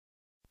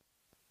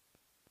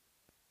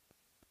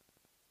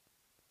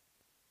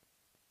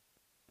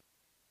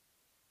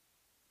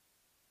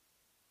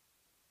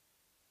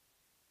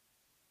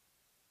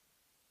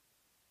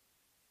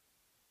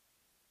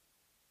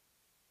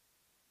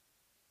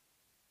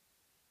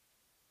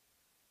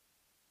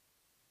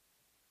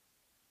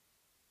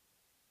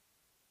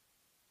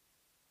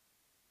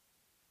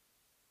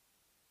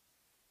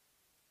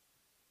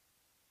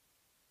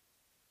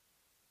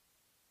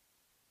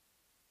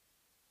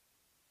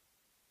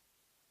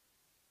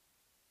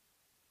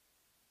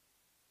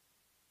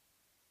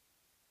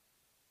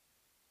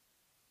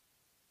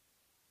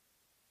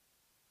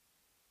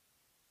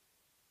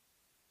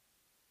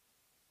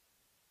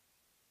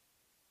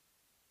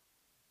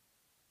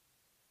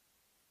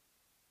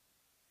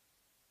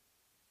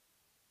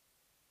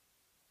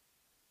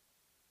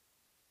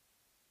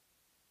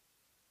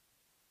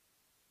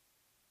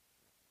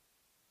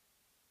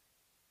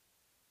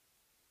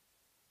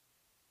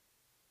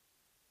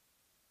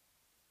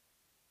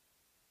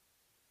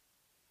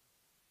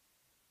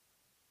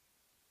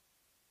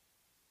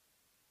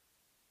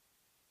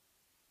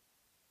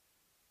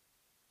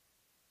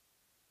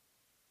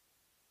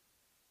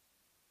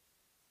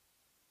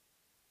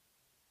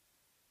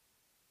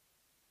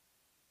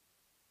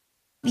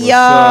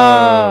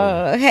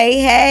Yo,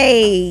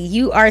 hey,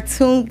 you are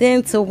tuned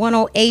in to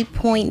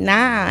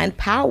 108.9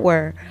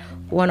 Power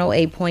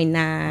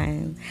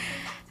 108.9.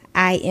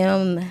 I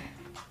am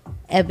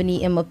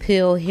Ebony Emma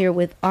Pill here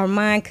with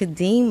Armand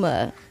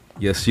Kadima.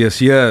 Yes.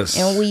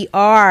 And we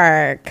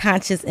are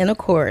Conscious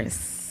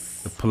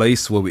Intercourse, The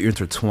place where we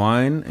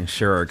intertwine and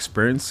share our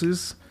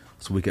experiences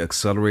so we can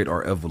accelerate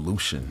our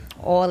evolution.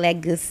 All that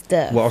good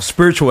stuff. Well, our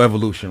spiritual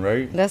evolution,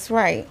 right? That's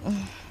right.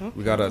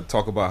 We got to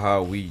talk about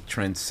how we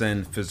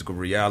transcend physical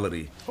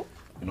reality,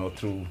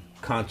 through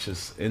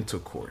conscious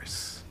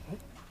intercourse.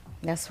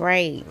 That's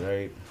right.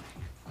 Right?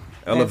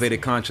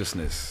 Elevated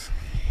consciousness.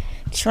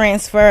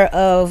 Transfer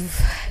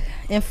of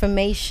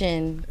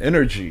information.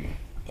 Energy.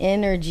 Right,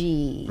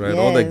 yes.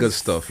 All that good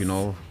stuff,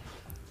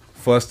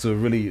 for us to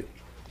really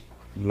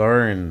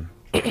learn,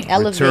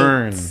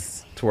 return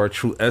to our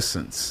true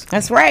essence.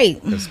 That's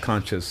right. As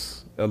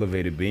conscious,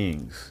 elevated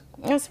beings.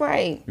 That's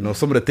right.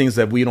 Some of the things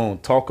that we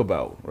don't talk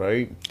about,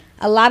 right?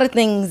 A lot of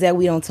things that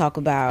we don't talk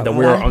about. That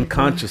we are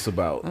unconscious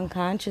about.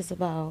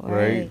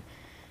 Right.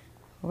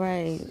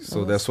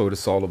 So that's what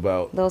it's all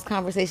about. Those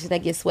conversations that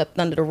get swept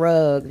under the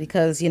rug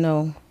because,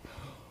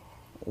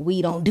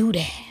 we don't do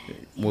that.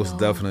 Most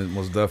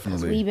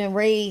definitely. We've been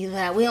raised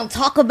that we don't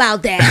talk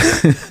about that.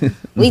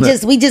 we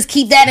just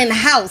keep that in the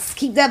house.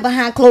 Keep that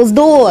behind closed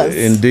doors.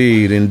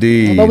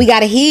 Indeed. But we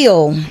gotta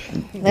heal.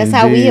 That's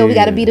how we heal. We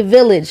gotta be the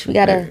village. We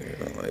gotta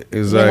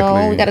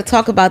exactly. We gotta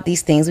talk about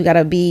these things. We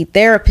gotta be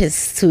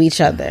therapists to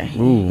each other.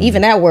 Ooh.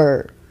 Even that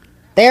word.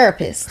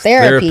 Therapy.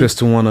 Therapists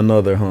to one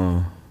another, huh?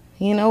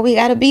 We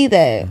gotta be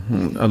that.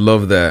 I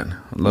love that.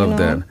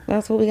 That.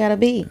 That's what we gotta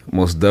be.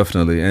 Most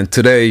definitely. And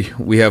today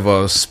we have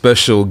a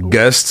special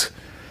guest,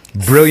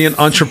 brilliant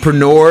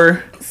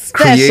entrepreneur,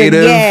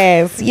 creative,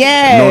 yes.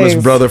 Known as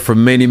brother for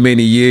many,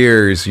 many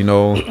years.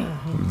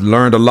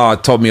 Learned a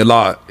lot, taught me a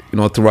lot.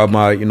 Throughout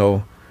my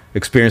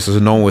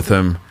experiences known with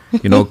him.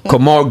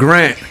 Kamal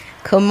Grant.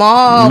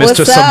 Kamal, Mr. what's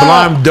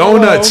Sublime up?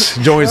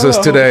 Doughnuts joins us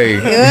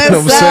today.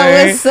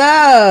 What's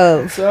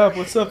up?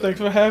 What's up? Thanks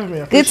for having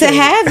me. Good to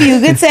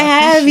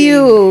have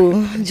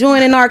you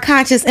joining our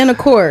Conscious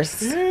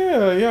Intercourse.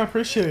 Yeah, I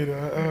appreciate it.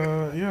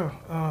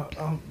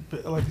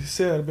 Like you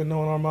said, I've been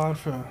knowing Armand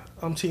for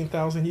umpteen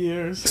thousand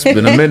years. It's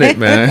been a minute,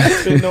 man.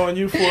 Been knowing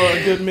you for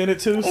a good minute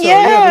too. So this is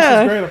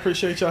great. I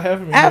appreciate y'all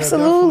having me.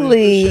 Absolutely.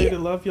 I appreciate it.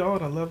 Love y'all,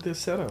 and I love this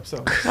setup.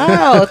 So.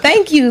 Oh,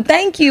 thank you.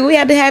 We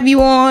had to have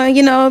you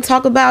on.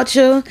 Talk about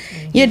your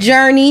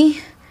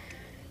journey.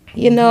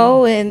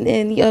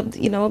 And your,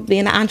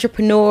 being an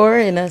entrepreneur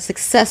and a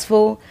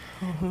successful,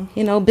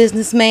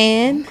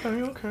 businessman.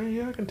 Okay,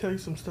 yeah, I can tell you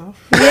some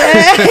stuff.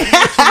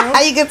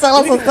 Yeah, you can tell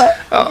us some stuff.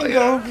 You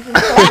can talk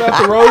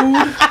about the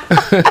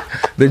road.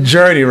 The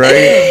journey,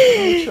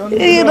 right?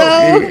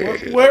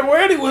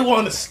 Where do we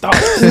want to start?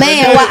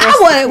 Man,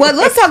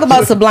 let's talk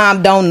about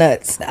Sublime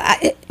Doughnuts.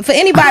 For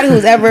anybody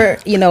who's ever,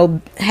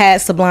 had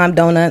Sublime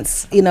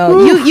Doughnuts,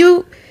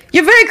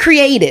 you're very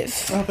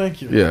creative. Oh,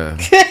 thank you. Yeah.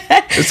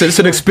 It's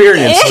an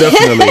experience,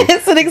 definitely.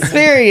 It's an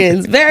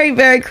experience. Very,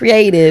 very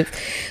creative.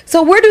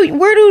 So where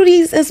do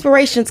these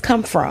inspirations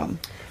come from?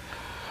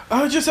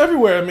 Just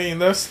everywhere. I mean,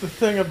 that's the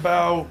thing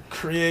about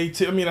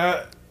creative. I mean,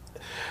 I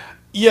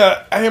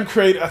am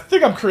creative. I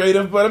think I'm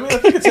creative, but I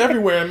think it's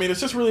everywhere. I mean,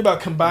 it's just really about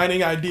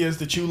combining ideas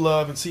that you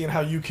love and seeing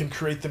how you can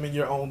create them in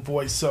your own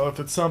voice. So if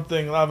it's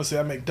something, obviously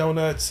I make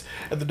donuts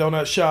at the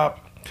donut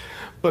shop.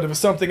 But if it's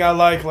something I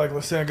like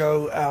let's say I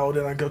go out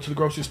and I go to the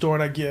grocery store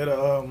and I get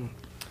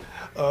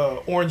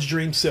orange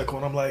dreamsicle,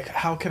 and I'm like,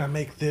 how can I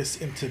make this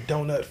into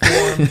donut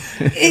form?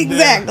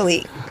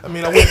 Exactly.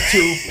 Then, I went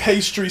to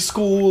pastry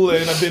school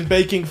and I've been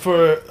baking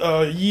for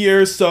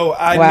years, so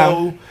I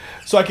know,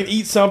 so I can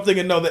eat something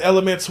and know the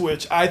elements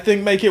which I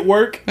think make it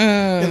work,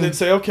 and then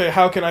say, okay,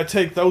 how can I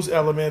take those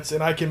elements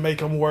and I can make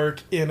them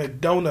work in a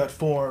donut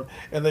form,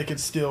 and they can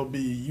still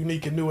be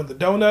unique and new in the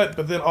donut,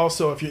 but then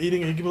also if you're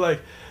eating it, you can be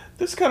like,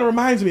 this kind of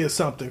reminds me of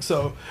something.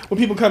 So when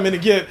people come in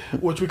and get,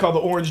 which we call the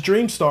Orange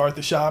Dream Star at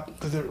the shop,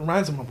 because it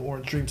reminds them of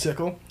Orange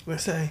Dreamsicle, they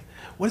say,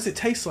 what does it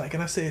taste like?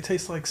 And I say, it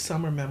tastes like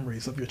summer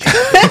memories of your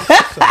childhood.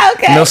 So,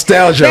 okay.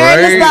 Nostalgia,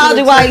 very right?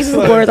 Nostalgia while you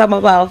some words out my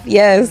mouth.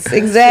 Yes,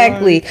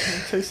 exactly.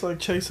 It tastes like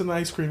chasing the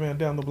ice cream man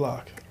down the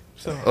block.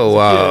 So, oh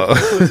wow!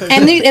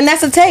 And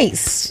that's a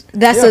taste.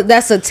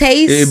 That's a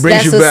taste. It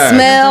brings that's you a back.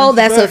 smell.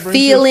 That's a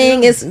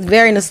feeling. It's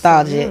very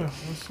nostalgic. Yeah.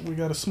 We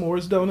got a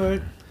s'mores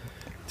donut.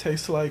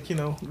 Tastes like,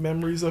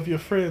 memories of your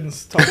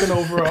friends talking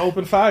over an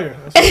open fire.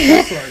 That's what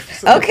it tastes like.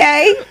 So,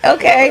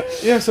 okay.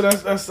 Yeah, so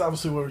that's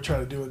obviously what we're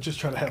trying to do. Just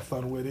trying to have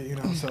fun with it,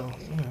 So,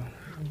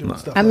 doing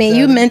stuff. I mean,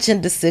 you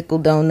mentioned the sickle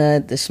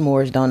donut, the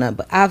s'mores donut,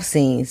 but I've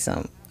seen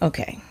some.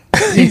 Okay,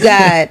 you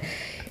got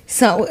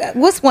some.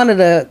 What's one of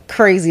the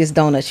craziest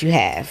donuts you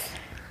have?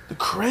 The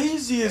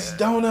craziest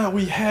donut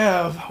we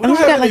have. We don't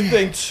have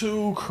anything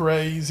too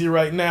crazy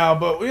right now,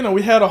 but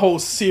we had a whole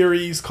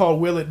series called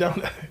Will It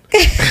Donut.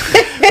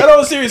 That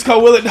whole series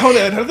called Will It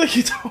Donut. I think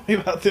you told me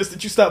about this,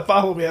 that you stopped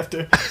following me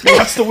after you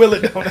watched the Will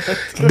It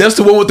Donut. That's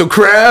the one with the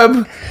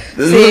crab?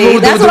 See,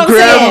 that's what I'm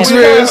saying.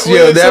 Experience?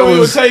 Yeah, that was... We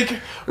would take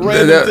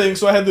random thing.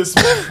 So I had this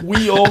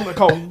wheel, I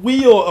call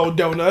wheel-o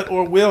donut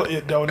or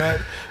will-it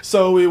donut.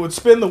 So we would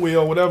spin the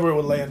wheel, whatever it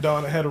would land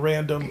on. I had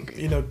random,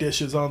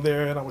 dishes on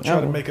there, and I would try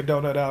to make a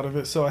donut out of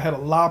it. So I had a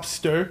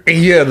lobster.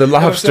 Yeah, the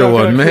lobster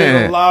one,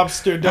 man. A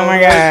lobster donut. Oh my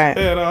God.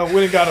 And I went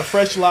and got a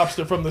fresh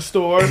lobster from the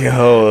store.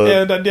 Yo.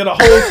 And I did a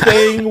whole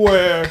thing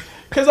where...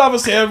 Because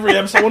obviously every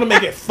episode I want to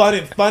make it fun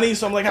and funny,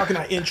 so I'm like, how can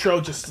I intro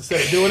just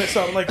instead of doing it?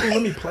 So I'm like,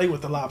 let me play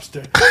with the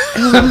lobster. So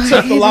I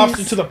took the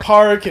lobster to the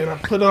park and I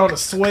put it on a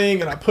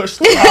swing and I pushed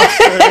the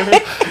lobster.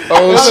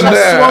 Oh, snap.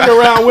 I swung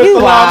around with the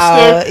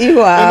lobster. You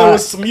wow. And there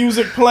was some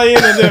music playing,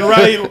 and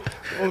then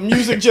when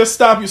music just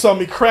stopped, you saw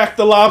me crack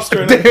the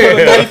lobster and then put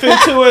a knife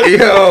into it.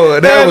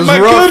 Yo, that was rough,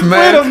 man. My good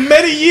friend of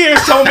many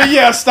years told me,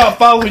 yeah, stop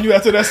following you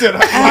after that. I said,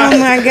 Oh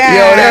my God.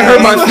 Yo, that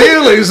hurt my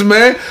feelings,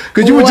 man.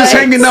 Because you were just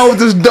hanging out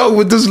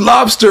with this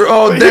lobster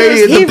all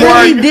day at the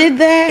park. He really did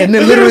that? And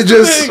then literally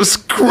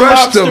just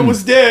crushed him. The lobster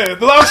was dead.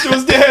 The lobster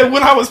was dead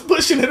when I was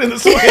pushing it in the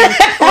swing.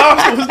 The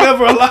lobster was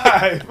never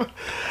alive.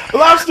 The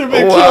lobster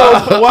been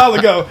killed a while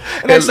ago.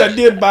 And actually, I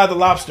did buy the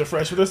lobster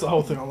fresh. But there's the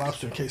whole thing on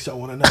lobster in case y'all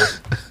want to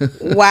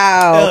know.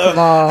 Wow.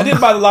 I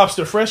did buy the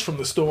lobster fresh from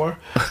the store.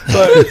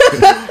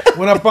 But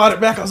when I brought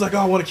it back, I was like,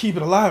 I want to keep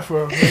it alive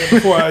for a minute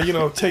before I,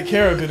 take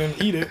care of it and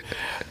eat it.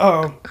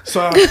 So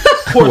I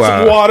poured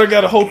some water,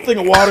 got a whole thing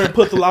of water and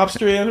put the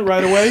lobster in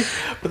right away.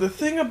 But the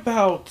thing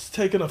about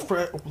taking a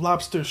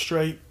lobster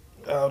straight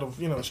out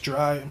of, it's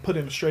dry and put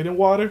it straight in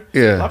water,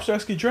 lobster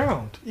actually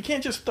drowned. You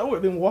can't just throw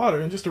it in water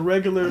and just a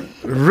regular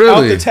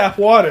out the tap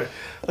water.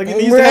 Like it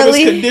needs to have its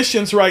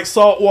conditions right,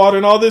 salt water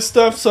and all this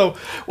stuff. So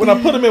when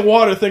I put him in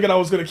water thinking I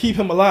was going to keep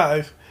him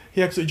alive,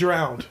 he actually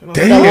drowned.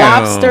 The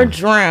lobster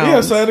drowned.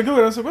 Yeah, so I had to go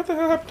and I said, what the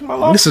hell happened to my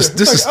lobster?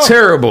 This is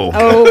terrible.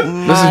 Oh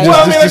my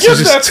God. This is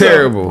just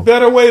terrible. A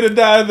better way to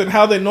die than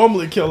how they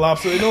normally kill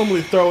lobster. They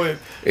normally throw it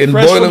in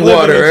boiling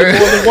water, right?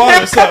 Boiling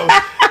water, so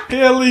he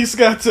at least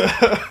got to...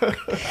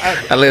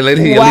 at least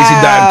he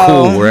died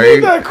cool, right? He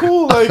died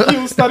cool. Like,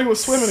 thought he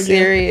was swimming again.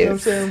 Serious. You know what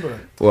I'm saying?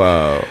 But,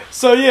 wow.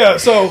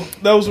 So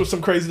those were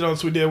some crazy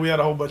donuts we did. We had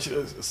a whole bunch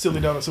of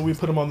silly donuts, so we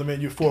put them on the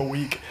menu for a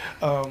week.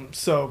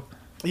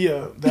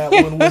 Yeah, that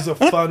one was a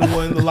fun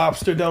one. The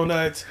lobster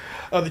donuts.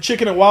 The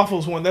chicken and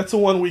waffles one, that's the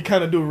one we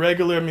kind of do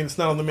regular. I mean, it's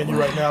not on the menu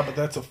right now, but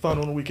that's a fun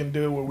one we can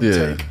do where we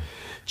take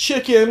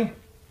chicken,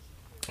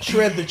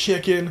 shred the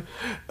chicken,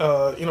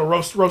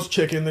 roast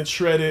chicken, then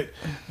shred it,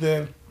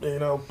 then,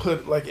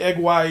 put like egg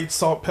white,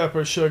 salt,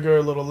 pepper, sugar,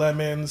 a little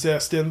lemon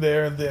zest in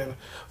there, and then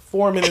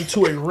form it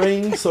into a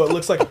ring so it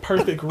looks like a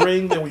perfect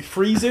ring. Then we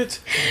freeze it,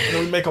 and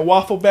then we make a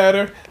waffle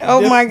batter.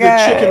 Oh my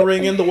God. The chicken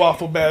ring in the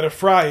waffle batter,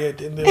 fry it,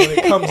 and then when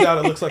it comes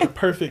out, it looks like a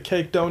perfect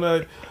cake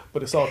donut,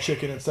 but it's all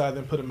chicken inside.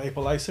 Then put a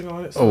maple icing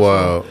on it. So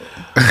wow.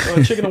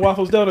 Chicken and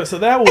waffles donut. So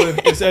that one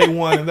is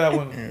A1, and that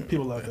one,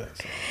 people love that.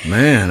 So.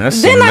 Man,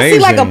 that's Didn't amazing. I see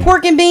like a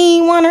pork and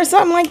bean one or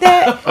something like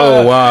that?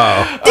 Oh,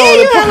 wow.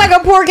 Did you have like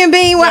a pork and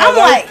bean one? I'm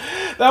like...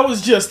 That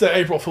was just the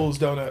April Fool's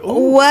donut.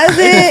 Ooh, was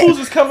it? April Fool's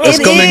is coming up. It's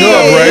coming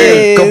up, right?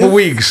 A couple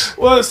weeks.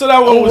 Well, so that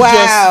one was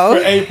just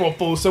for April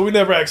Fool's, so we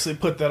never actually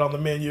put that on the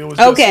menu. It was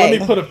just, let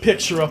me put a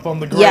picture up on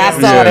the ground. Yeah, I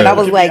saw that. I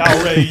was like...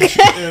 outraged.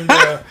 And,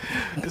 that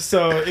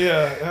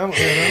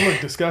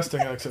looked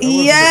disgusting, actually.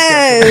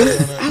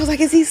 Yes. I was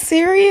like, is he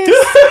serious?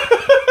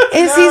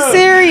 Is he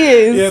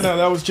serious? Yeah, no,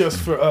 that was just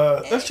for,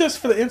 that's just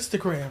for the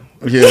Instagram.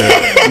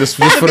 Yeah, just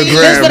for the gram,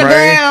 just for the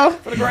right? gram.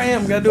 For the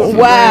gram, gotta do it for the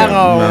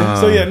gram.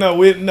 So yeah,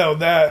 we didn't know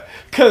that,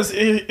 because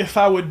if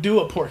I would do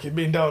a pork and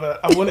bean donut,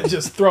 I wouldn't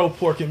just throw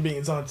pork and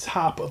beans on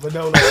top of a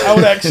donut. I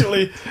would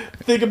actually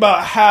think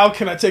about how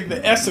can I take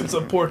the essence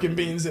of pork and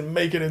beans and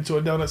make it into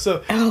a donut.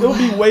 So it would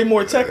be way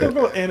more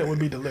technical and it would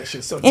be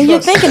delicious. So and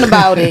you're thinking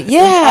about it,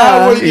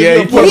 yeah.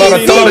 He put a lot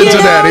of thought into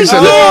that.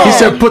 He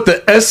said put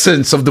the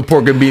essence of the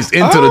pork and beans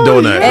into the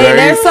donut. Hey, right?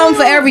 there's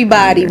something for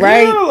everybody,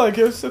 right? Yeah, like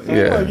it's the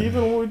thing. Like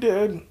even when we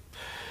did,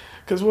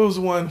 because what was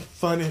one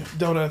funny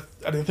donut?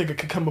 I didn't think I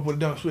could come up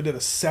with a donut. So we did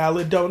a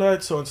salad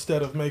donut. So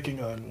instead of making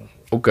a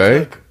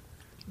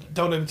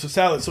donut into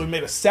salad, so we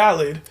made a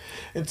salad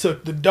and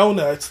took the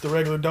donuts, the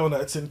regular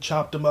donuts, and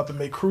chopped them up and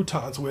made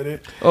croutons with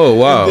it. Oh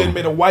wow! And then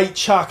made a white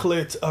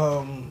chocolate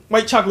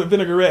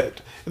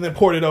vinaigrette, and then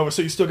poured it over.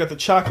 So you still got the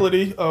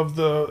chocolatey of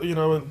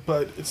the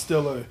but it's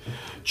still a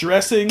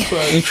dressing.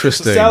 But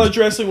interesting. It's a salad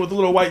dressing with a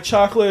little white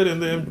chocolate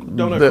and then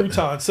donut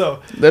crouton.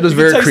 So that is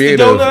very creative.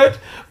 The donut,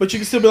 but you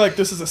can still be like,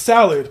 this is a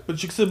salad,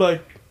 but you can still be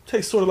like,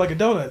 tastes sort of like a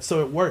donut,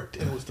 so it worked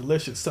and it was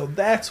delicious. So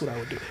that's what I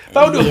would do. If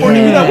I would do a pork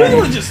and bean, we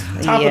wouldn't just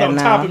top it on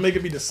top and make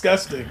it be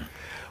disgusting.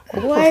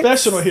 We're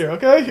professional here,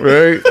 okay?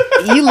 Right.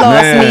 You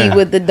lost me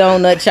with the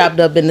donut chopped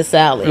up in the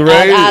salad.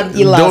 Right.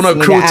 You lost donut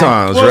me,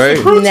 croutons, well, right?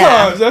 It's the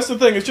croutons. That's the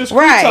thing. It's just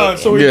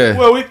croutons. So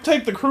we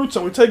take the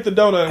crouton, we take the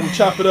donut and we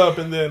chop it up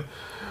and then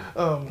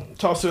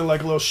toss it in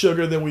like a little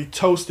sugar, then we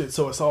toast it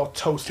so it's all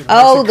toasted.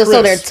 Oh,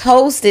 so they're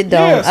toasted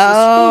donuts.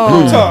 Yes,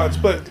 croutons,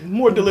 but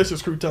more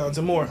delicious croutons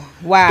and more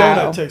Wow.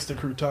 donut tasting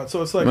croutons.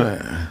 So it's like,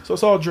 so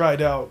it's all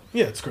dried out.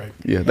 Yeah, it's great.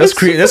 Yeah, that's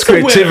It's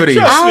creativity.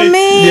 Trust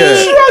me.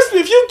 Yeah. Trust me,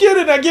 if you get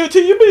it and I give it to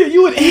you,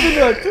 you would eat it and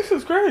be like, this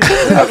is great.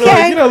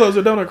 Like, you know, those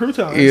are donut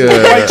croutons. Yeah.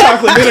 White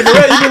chocolate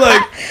vinaigrette. You'd be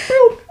like,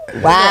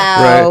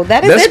 Wow, Right.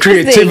 that is That's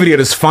interesting. creativity at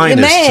its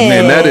finest,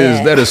 man.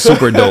 That is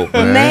super dope,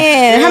 man.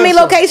 Man, how many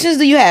locations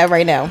do you have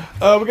right now?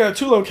 we got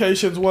 2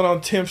 locations, one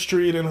on 10th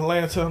Street in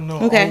Atlanta. I don't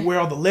know where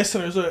all the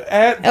listeners are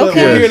at, but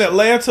we're here in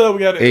Atlanta. We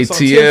got it on 10th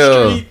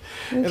Street.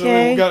 And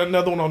then we got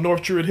another one on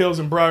North Druid Hills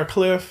in Briar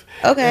Cliff.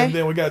 Okay. And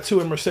then we got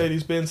 2 in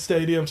Mercedes-Benz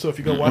Stadium. So if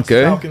you go watch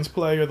the Falcons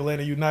play or the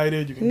Atlanta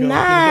United, you can go.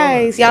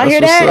 Nice. Y'all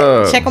hear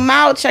that? Check them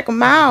out. Check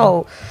them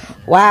out.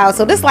 Wow.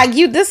 So this like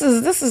you. This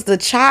is the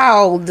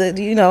child.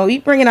 You know,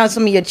 you bringing out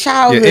some of your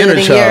childhood Your inner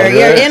and child,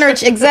 your inner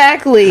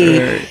exactly.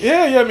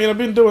 Yeah. I mean, I've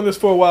been doing this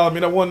for a while. I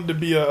mean, I wanted to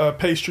be a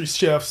pastry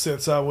chef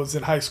since I was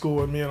in high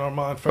school, and me and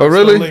Armand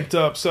first linked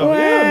up. So What?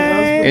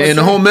 And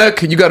the home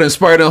ec, you got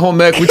inspired in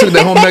home ec. We took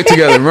that home ec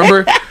together.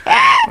 Remember?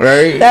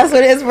 Right. That's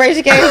where the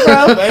inspiration came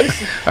from.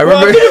 I remember.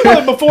 Well, I think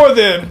probably before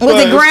then.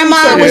 Was it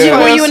grandma?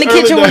 Were you in the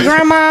kitchen with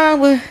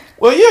grandma?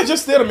 Well, yeah,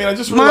 just then. I mean, I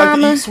just really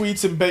like to eat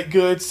sweets and baked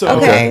goods. So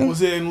I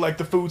was in like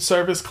the food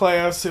service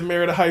class in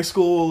Marietta High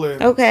School.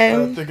 And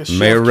I think a chef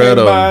came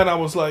by and I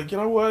was like, you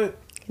know what?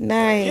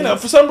 Nice. You know,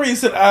 for some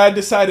reason, I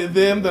decided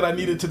then that I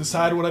needed to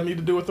decide what I need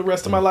to do with the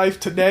rest of my life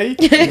today.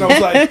 And I was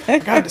like, I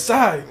got to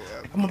decide.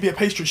 I'm going to be a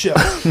pastry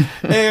chef.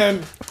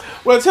 And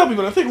well, I tell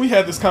people, I think we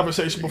had this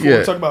conversation before.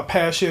 We talk about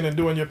passion and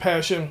doing your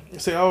passion. You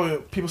say,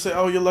 people say,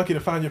 you're lucky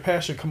to find your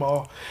passion,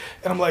 Kamal.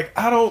 And I'm like,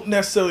 I don't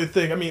necessarily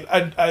think, I mean,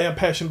 I am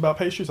passionate about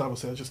pastries,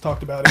 obviously. I just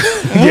talked about it.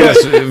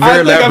 Yes, very I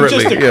think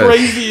elaborately. I'm just a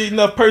crazy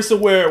enough person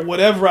where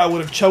whatever I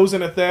would have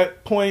chosen at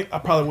that point, I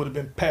probably would have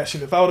been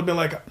passionate. If I would have been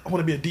like, I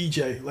want to be a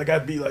DJ, like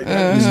I'd be like,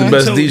 he's the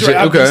best DJ.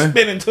 I'd be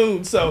spinning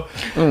tunes. So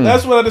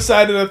that's what I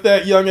decided at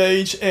that young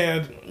age.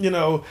 And, you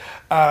know,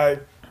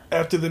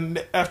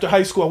 after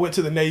high school, I went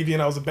to the Navy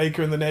and I was a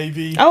baker in the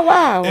Navy. Oh,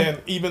 wow. And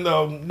even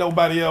though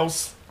nobody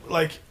else,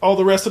 like all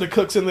the rest of the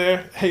cooks in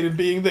there hated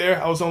being there,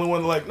 I was the only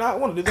one like, I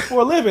want to do this for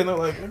a living. They're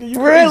like, nigga, you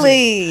crazy.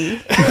 Really?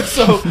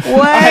 So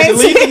I had to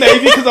leave the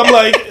Navy because I'm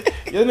like,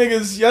 y'all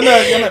niggas,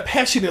 y'all not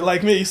passionate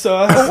like me. So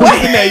I had to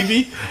leave the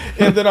Navy.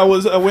 And then I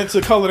went to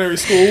culinary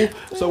school.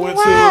 So I went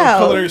to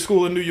culinary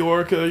school in New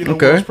York,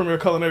 world's premier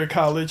culinary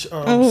college,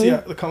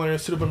 the Culinary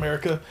Institute of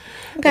America.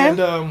 Okay.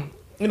 And,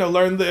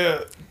 learned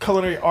the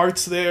culinary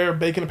arts there,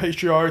 baking and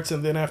pastry arts,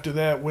 and then after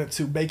that went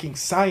to baking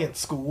science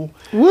school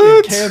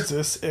in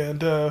Kansas,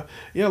 and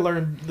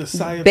learned the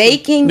science.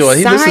 Baking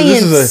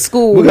science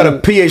school. We got a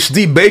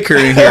PhD baker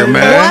in here,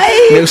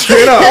 man. What?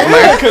 Straight up,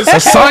 like a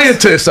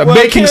scientist, a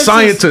baking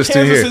scientist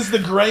in here. Kansas is the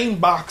grain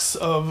box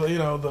of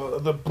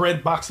the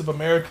bread box of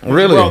America.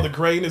 Really? Where all the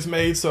grain is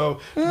made.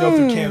 So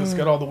through Kansas,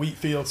 got all the wheat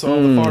fields. So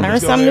all the farmers Learn go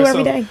something there. new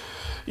every day.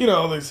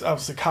 There's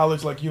obviously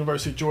college like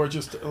University of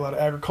Georgia, a lot of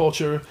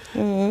agriculture.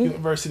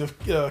 University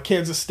of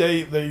Kansas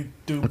State, they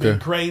do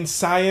grain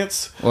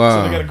science. Wow.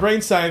 So they got a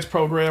grain science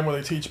program where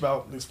they teach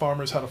about these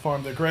farmers how to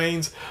farm their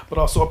grains, but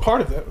also a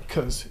part of that,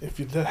 because if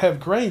you have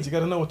grains, you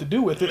got to know what to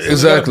do with it. So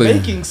exactly. They got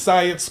a baking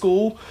science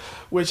school,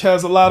 which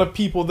has a lot of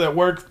people that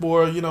work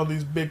for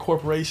these big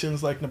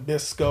corporations like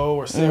Nabisco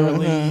or Sara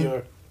Lee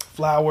or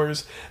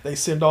Flowers. They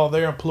send all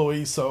their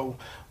employees, so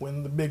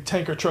when the big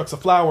tanker trucks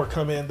of flour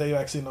come in, they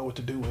actually know what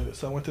to do with it.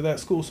 So I went to that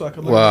school so I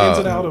could learn the ins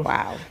and outs of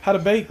how to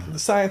bake, the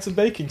science of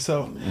baking.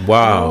 So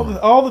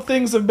all the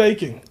things of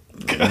baking.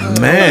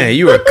 Man,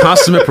 you are a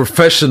consummate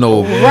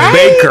professional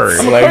baker.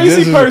 I'm a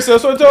crazy person.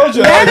 That's what I told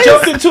you. I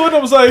jumped into it and I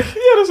was like,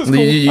 this is cool.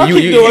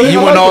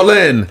 You went all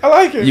in. I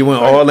like it. You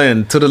went all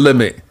in to the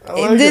limit.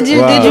 Did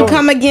you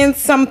come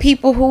against some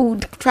people who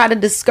try to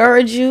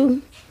discourage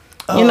you?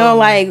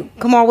 Like,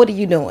 come on, what are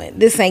you doing?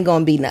 This ain't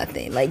gonna be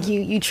nothing. Like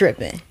you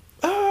tripping.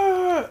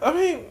 I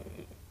mean,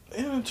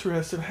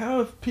 interesting. How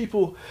have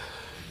people?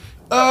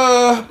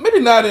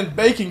 Maybe not in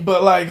baking,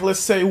 but like, let's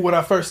say when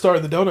I first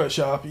started the donut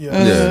shop.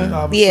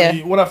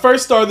 Obviously, when I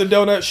first started the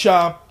donut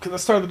shop, because I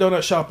started the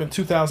donut shop in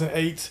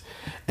 2008,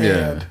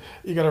 and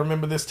you got to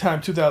remember this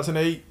time,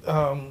 2008.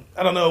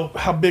 I don't know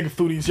how big of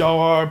foodies y'all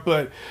are,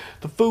 but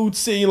the food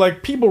scene,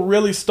 like people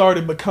really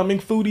started becoming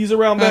foodies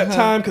around that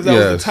time, because that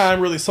was the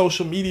time really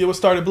social media was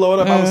started blowing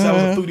up. I was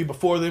a foodie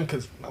before them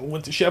because I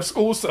went to chef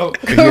school, so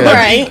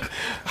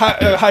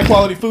high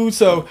quality food.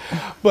 So,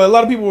 but a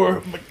lot of people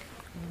were,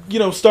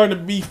 starting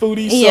to be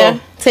foodies. Yeah,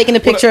 so taking a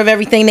picture of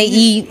everything they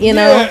eat,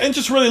 Yeah, and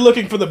just really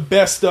looking for the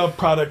best of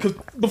product.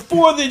 Because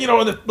before then,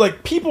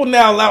 like people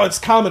now it's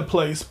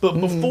commonplace, but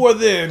before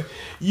then,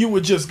 you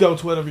would just go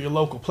to whatever your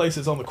local place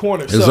is on the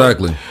corner. So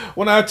exactly.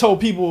 When I told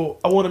people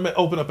I want to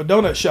open up a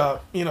donut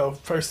shop,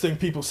 first thing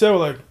people said were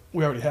like,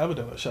 we already have a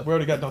donut shop. We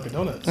already got Dunkin'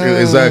 Donuts.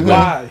 Exactly.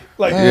 Why?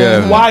 Like,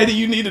 why do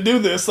you need to do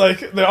this?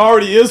 Like, there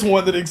already is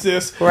one that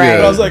exists. Right.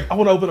 But I was like, I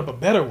want to open up a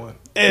better one.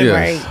 And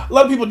Yes. a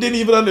lot of people didn't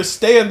even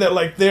understand that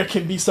like there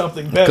can be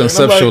something better.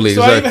 Conceptually, and I'm like,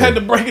 so I even exactly. had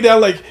to break it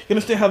down. Like, you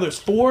understand how there's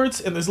Fords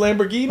and there's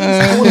Lamborghinis?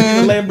 I want to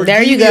be the Lamborghini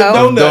There you go.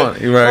 donut.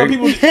 Right. A lot of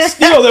people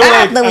still, they were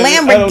like, The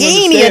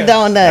Lamborghini I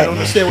don't donut.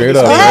 understand Straight what this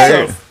up,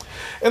 means. right. So,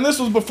 and this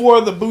was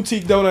before the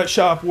boutique donut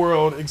shop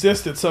world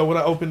existed. So when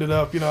I opened it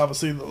up,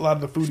 obviously a lot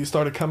of the foodies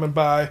started coming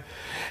by.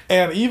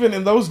 And even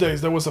in those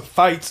days, there was a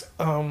fight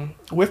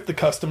with the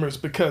customers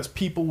because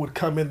people would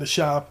come in the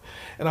shop.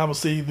 And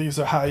obviously, these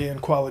are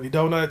high-end quality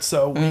donuts.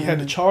 So we had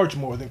to charge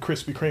more than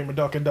Krispy Kreme or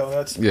Dunkin'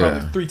 Donuts. Yeah.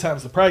 Probably 3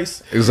 times the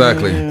price.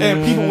 Exactly.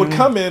 And people would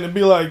come in and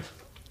be like,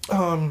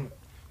 let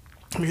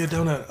me get a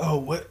donut. Oh,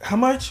 what? How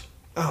much?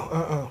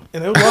 Oh,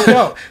 and they would walk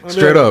out.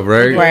 Straight up,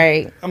 right?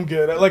 Right. I'm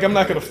good. Like, I'm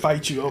not going to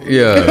fight you over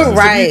Yeah. this.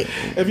 Right.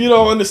 If you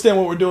don't understand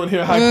what we're doing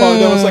here, high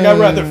quality donuts, like, I'd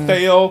rather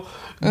fail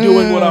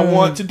doing what I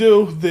want to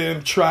do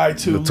than try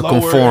to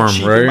lower conform, and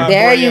cheapen right? my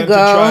There brand you to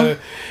try go. to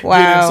Wow.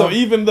 get in. So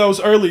even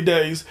those early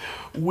days,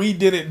 we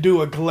didn't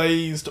do a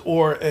glazed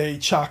or a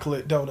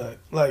chocolate donut,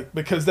 like,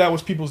 because that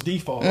was people's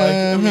default. Like,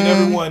 I mean,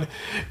 everyone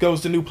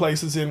goes to new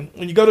places, and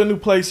when you go to a new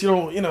place, you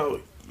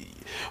don't,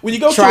 when you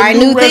go Try to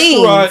a new new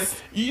restaurant,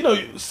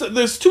 things. so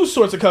there's 2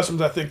 sorts of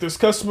customers, I think. There's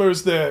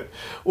customers that,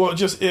 well,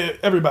 just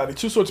everybody,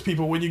 2 sorts of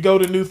people. When you go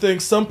to new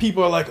things, some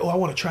people are like, oh, I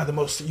want to try the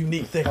most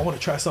unique thing. I want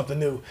to try something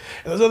new.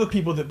 And there's other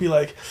people that be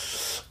like,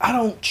 I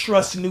don't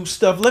trust new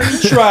stuff. Let me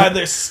try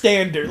their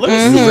standard. Let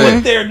me see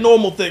what their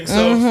normal thing.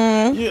 So,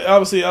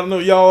 obviously, I don't know,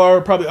 y'all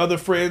are probably other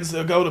friends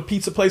that go to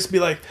pizza place and be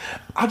like,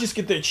 I'll just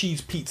get their cheese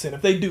pizza. And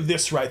if they do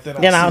this right, then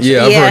I'll see.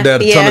 Yeah, I've heard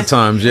that a ton of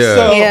times. Yeah.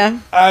 So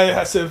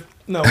I said,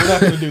 no, we're not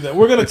going to do that.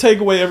 We're going to take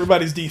away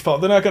everybody's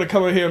default. They're not going to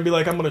come in here and be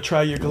like, I'm going to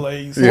try your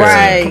glaze.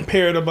 Right.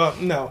 Compare them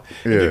up. No.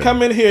 If you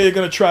come in here, you're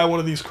going to try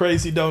one of these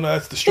crazy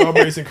donuts, the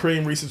strawberries and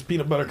cream Reese's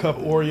Peanut Butter Cup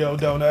Oreo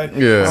donut.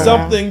 Yeah.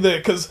 Something that,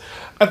 because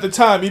at the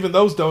time, even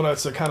those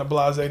donuts are kind of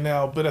blasé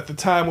now, but at the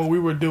time when we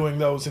were doing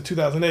those in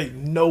 2008,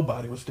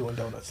 nobody was doing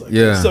donuts like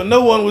that. So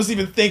no one was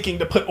even thinking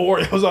to put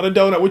Oreos on a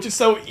donut, which is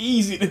so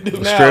easy to do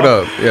now. Straight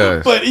up,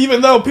 yeah. But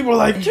even though people are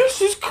like,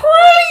 this is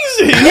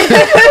crazy.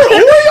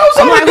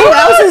 I'm like, who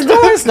else is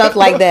doing stuff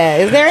like that?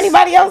 Is there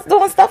anybody else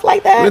doing stuff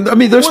like that? I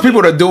mean, there's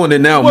people that are doing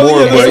it now more,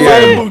 There's but a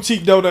lot yeah. of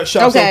boutique donut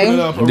shops opening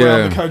up around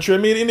Yeah. the country. I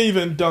mean, and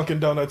even Dunkin'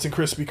 Donuts and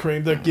Krispy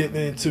Kreme, they're getting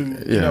into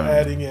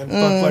adding in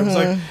fun flavors.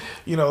 Like,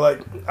 like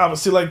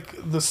obviously,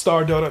 like the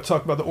Star Donut,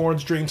 talk about the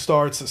Orange Dream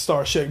Star. It's a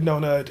star-shaped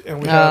donut,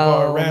 and we have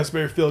our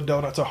raspberry-filled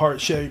donuts are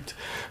heart-shaped.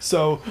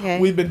 So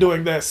we've been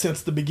doing that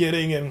since the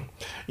beginning, and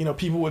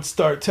people would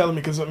start telling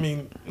me, because I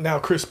mean, now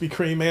Krispy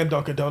Kreme and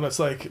Dunkin' Donuts,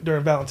 like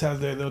during Valentine's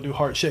Day, they'll do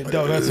heart-shaped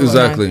donuts.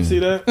 Exactly. Like, see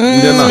that?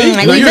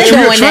 You're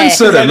a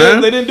trendsetter,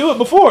 man. They didn't do it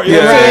before. You Yeah,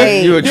 know what I'm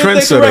saying? you're a Did they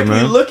trendsetter, correctly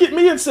man. look at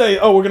me and say,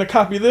 "Oh, we're gonna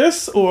copy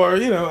this," or I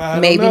don't know,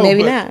 Maybe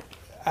but not.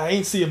 I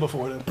ain't see it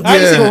before then. I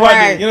ain't see it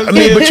right. You know what I I'm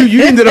mean, saying? but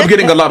you ended up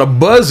getting a lot of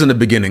buzz in the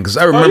beginning, because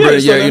I remember, No, that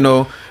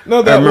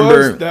I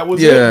remember,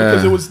 was it,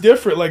 because it was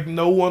different. Like,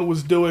 no one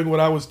was doing what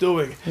I was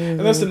doing, and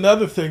that's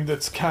another thing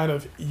that's kind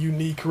of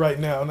unique right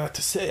now. Not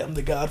to say I'm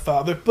the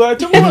Godfather, but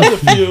there was a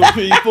few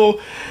people.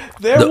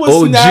 There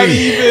was OG. not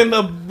even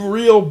a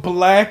real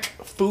black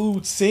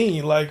food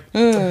scene, like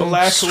the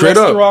black Straight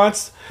up.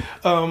 restaurants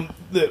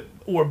that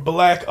were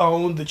black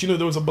owned. That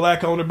there was a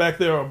black owner back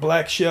there, or a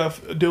black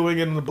chef doing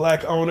it, and the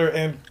black owner,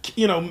 and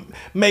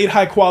made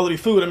high quality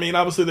food. I mean,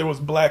 obviously there was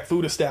black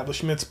food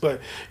establishments,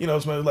 but it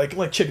was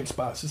like chicken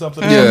spots or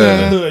something. In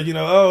the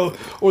hood,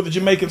 or the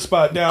Jamaican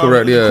spot down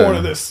in the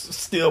corner that's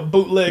still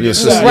bootleg.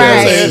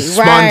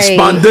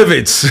 Spawn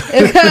divots.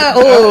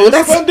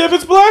 Spawn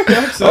divots black.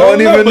 I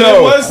don't even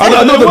know.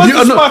 I know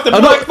the spot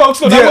that black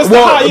folks know. That was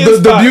the high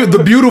end spot.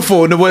 The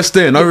Beautiful in the West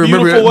End. I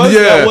remember.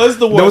 That was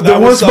the one. The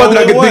one spot that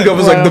I could think of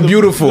was like the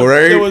Beautiful,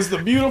 right? There was the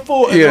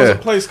Beautiful, and there was a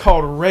place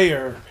called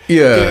Rare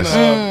in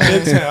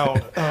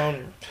Midtown.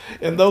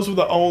 And those were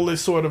the only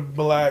sort of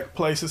black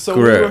places.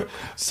 So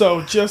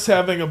so just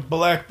having a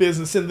black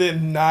business and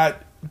then not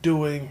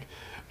doing,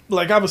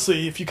 like,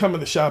 obviously if you come in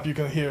the shop you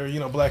can hear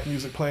black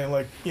music playing,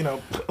 like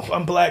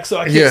I'm black so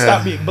I can't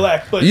stop being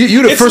black. But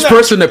you're the first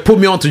person that put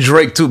me on to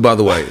Drake too, by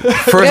the way.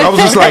 First I was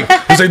just like,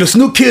 this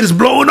new kid is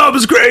blowing up,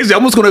 it's crazy. I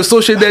was gonna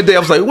associate that day. I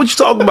was like, what you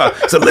talking about?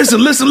 I said,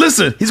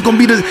 listen, he's gonna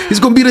be the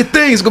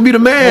thing, he's gonna be the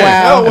man.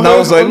 Wow. And I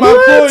was like, my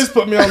employees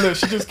put me on this.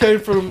 She just came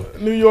from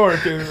New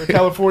York, and a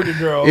California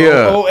girl.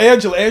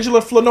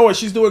 Angela Flanoy,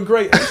 she's doing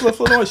great. Angela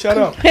Flanoy, shout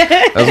out.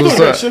 That's what's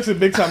up. She's a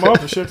big time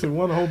author. She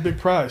won a whole big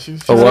prize.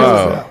 She's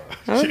wow.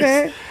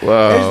 Okay.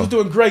 Wow. Angela's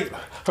doing great.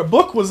 Her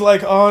book was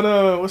like on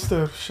what's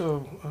the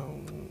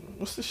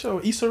show?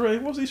 Issa Rae.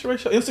 What was Issa Rae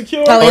show? Insecure.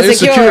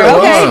 Insecure.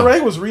 Okay. Issa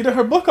Rae was reading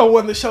her book on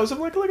one of the shows. I'm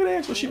like, look at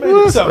Angela. She made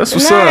it. So, that's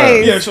what's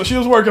nice. up. Yeah, so she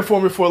was working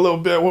for me for a little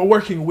bit. Well,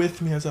 working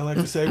with me, as I like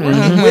to say.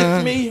 Working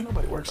with me.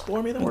 Nobody works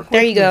for me. They work with me.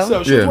 There you go.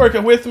 So she was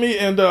working with me,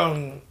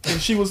 and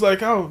she was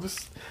like, oh,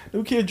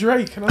 New Kid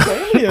Drake. And I was like,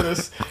 let me hear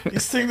this. He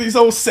sing these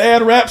old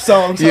sad rap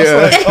songs. I was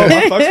like, oh, I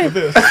fucks with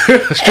this.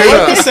 Straight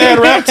up. The sad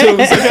rap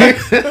tunes,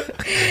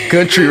 okay?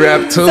 Country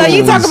rap tunes. So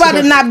you talk about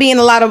it not being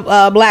a lot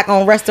of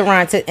black-owned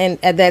restaurants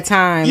at that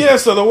time. Yeah,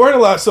 so there weren't a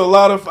lot. So a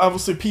lot of,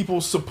 obviously,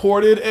 people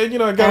supported. And,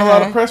 I got a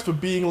lot of press for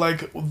being,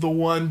 like, the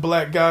one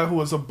black guy who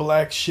was a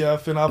black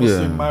chef. And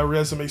obviously, my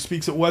resume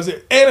speaks. It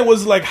wasn't. And it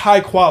was, like,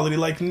 high quality.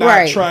 Like,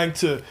 not trying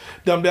to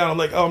dumb down. I'm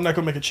like, oh, I'm not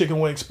going to make a chicken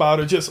wing spot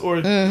or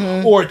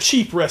or a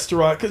cheap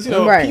restaurant. Because,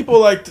 people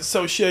like to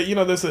associate,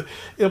 there's an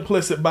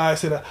implicit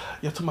bias in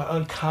to my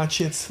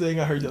unconscious thing.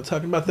 I heard y'all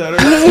talking about that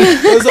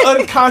earlier. There's an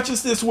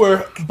unconsciousness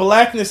where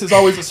blackness is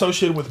always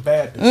associated with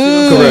badness.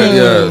 Correct,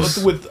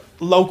 yes. With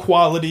low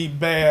quality,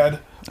 bad.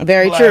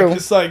 Very black. true.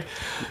 It's like,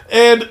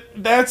 and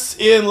that's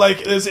in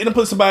like there's an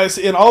implicit bias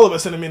in all of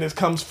us, and I mean it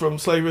comes from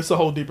slavery. It's a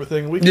whole deeper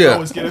thing. We can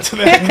always get into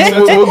that.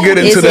 we'll get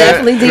into it's that.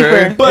 Definitely deeper.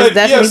 Right?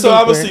 But so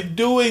obviously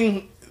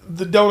doing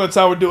the donuts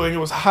I were doing, it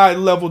was high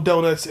level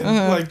donuts,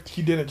 and like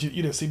you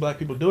didn't see black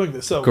people doing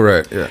this. So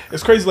correct, yeah,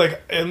 it's crazy.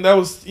 Like, and that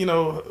was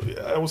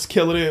I was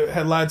killing it.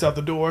 Had lines out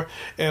the door,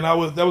 and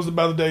that was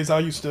about the days I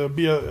used to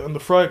be on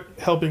the front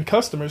helping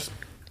customers.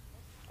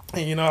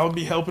 And, I would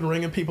be helping,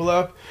 ringing people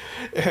up.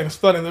 And it's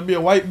funny, there'd be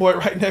a white boy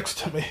right next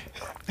to me.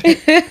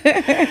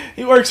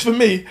 He works for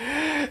me.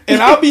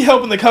 And I'll be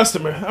helping the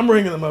customer. I'm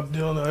ringing them up,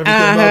 doing everything,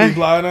 blah, blah,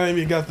 blah. And I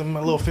even got them my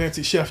little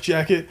fancy chef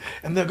jacket.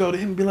 And they'll go to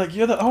him and be like,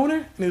 you're the owner?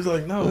 And he was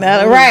like, no.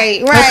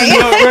 Right.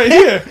 Right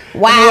here.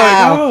 Wow.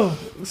 Like, oh.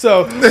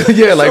 So.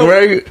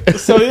 right.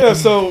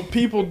 So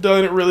people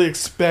don't really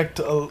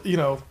expect,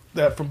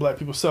 that from black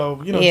people.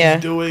 So,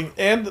 just doing,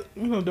 and,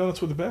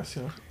 donuts were the best,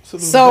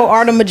 So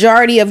are the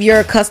majority of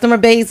your customer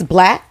base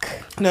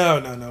black? No.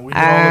 We do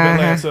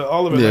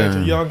all of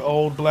Atlanta. Young,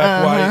 old,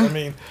 black, white. I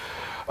mean,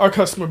 our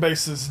customer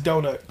base is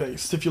donut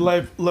based. If you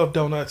love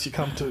donuts, you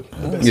come to the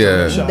best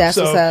donut shop. That's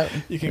what's up.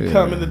 You can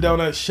come in the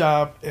donut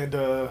shop and,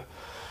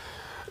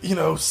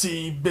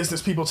 see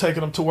business people taking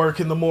them to work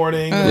in the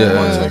morning, taking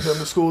them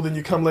to school. Then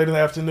you come later in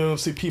the afternoon,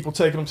 see people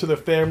taking them to their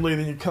family.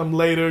 Then you come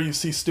later, you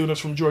see students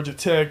from Georgia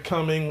Tech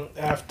coming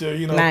after,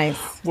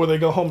 before they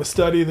go home and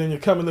study. Then you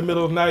come in the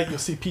middle of the night, you'll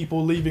see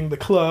people leaving the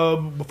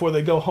club before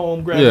they go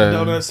home, grabbing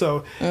donuts.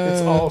 So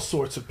it's all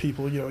sorts of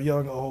people,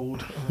 young,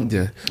 old.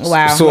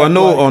 Wow. So I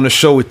know on the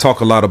show we talk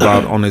a lot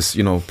about, on this,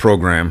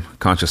 program,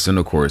 Conscious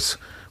Intercourse,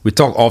 we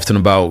talk often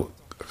about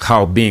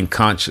how being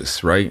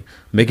conscious, right?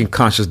 Making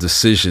conscious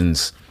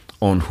decisions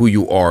on who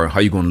you are, how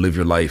you're going to live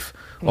your life,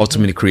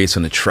 ultimately creates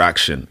an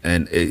attraction,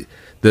 and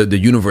the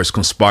universe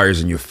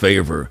conspires in your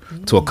favor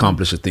to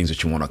accomplish the things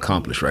that you want to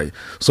accomplish, right?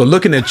 So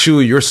looking at you,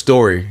 your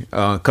story,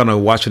 kind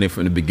of watching it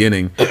from the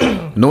beginning,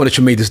 knowing that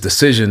you made this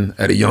decision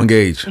at a young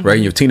age, right,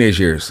 in your teenage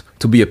years,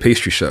 to be a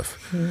pastry chef.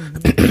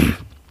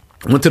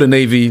 Went to the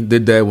Navy,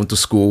 did that, went to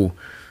school.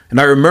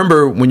 And I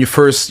remember when you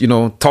first,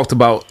 talked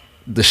about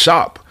the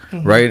shop,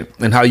 right,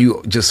 and how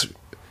you just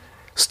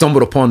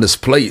stumbled upon this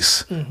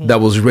place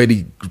that was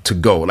ready to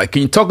go. Like,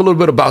 can you talk a little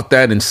bit about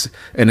that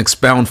and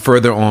expound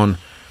further on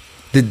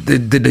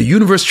did the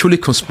universe truly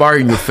conspire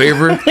in your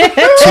favor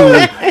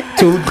to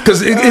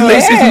because if you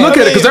look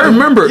at it, because I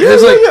remember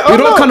it's like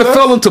it all kind of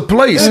fell into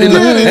place, and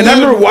I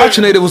remember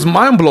watching it was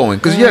mind blowing.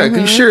 Because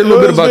can you share a little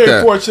bit about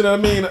that? Fortunate. I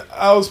mean,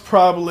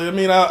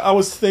 I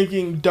was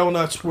thinking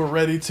donuts were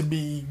ready to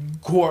be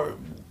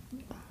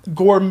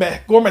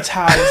gourmetized.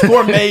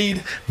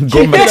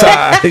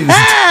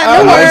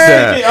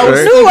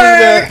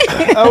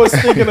 I was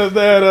thinking of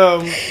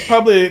that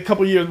probably a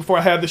couple years before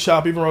I had the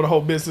shop. Even wrote a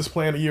whole business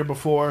plan a year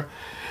before,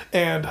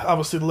 and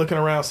obviously looking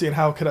around, seeing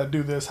how could I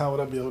do this? How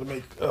would I be able to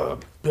make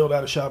build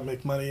out a shop,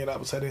 make money? And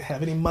obviously I didn't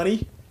have any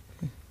money.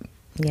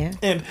 Yeah.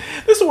 And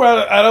this is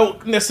where I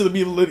don't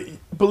necessarily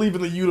believe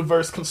in the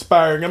universe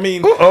conspiring. I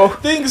mean,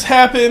 things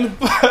happen.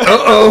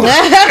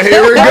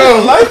 Here we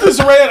go. Life is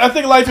I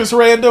think life is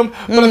random,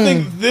 but I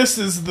think this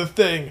is the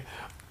thing.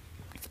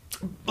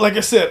 Like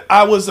I said,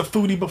 I was a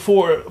foodie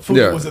before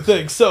food was a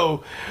thing.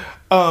 So,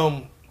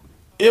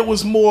 it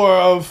was more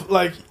of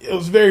like, it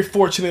was very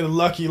fortunate and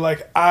lucky.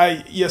 Like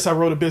I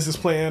wrote a business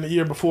plan a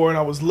year before, and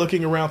I was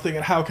looking around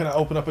thinking, how can I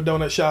open up a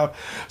donut shop?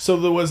 So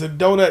there was a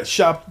donut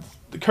shop,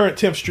 the current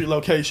 10th Street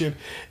location.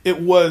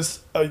 It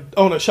was a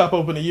donut shop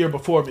opened a year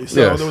before me.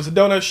 So there was a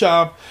donut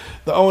shop,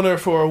 the owner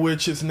for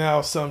which is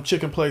now some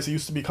chicken place. It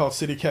used to be called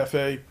City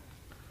Cafe.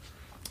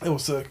 It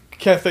was a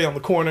cafe on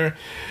the corner.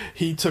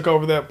 He took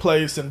over that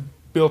place and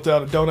built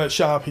out a donut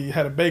shop. He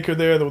had a baker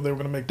there that they were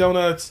going to make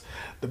donuts.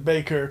 The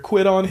baker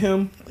quit on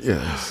him.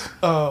 Yes.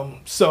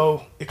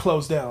 So it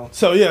closed down.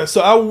 So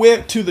so I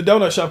went to the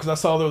donut shop because I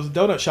saw there was a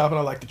donut shop and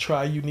I like to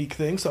try unique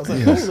things. So I was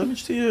like, let me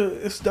see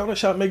this donut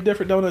shop make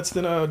different donuts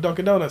than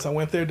Dunkin' Donuts. I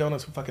went there.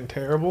 Donuts were fucking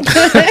terrible. And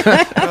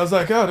I was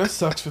like, oh, that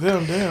sucks for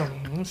them.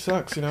 Damn, it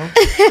sucks,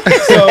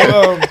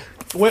 So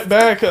went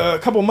back a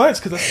couple months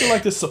because I still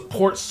like to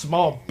support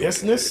small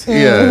business.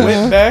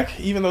 Went back,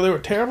 even though they were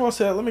terrible. I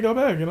said, let me go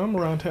back. I'm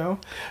around town.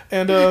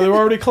 And they were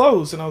already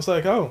closed. And I was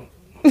like, oh,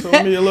 So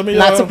let me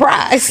Not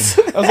surprised.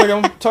 I was like,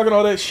 I'm talking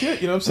all that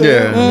shit, you know what I'm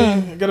saying?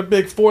 Yeah. I got a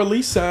big 4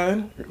 lease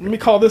sign. Let me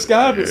call this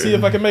guy up and see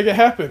if I can make it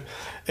happen.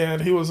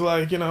 And he was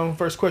like,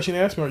 first question he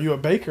asked me, are you a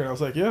baker? And I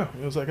was like, yeah.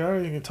 He was like, all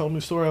right. He told me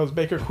the story. I was a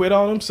baker, quit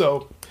on him.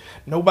 So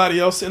nobody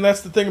else. And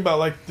that's the thing about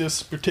like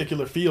this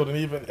particular field, and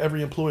even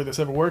every employee that's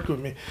ever worked with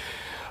me.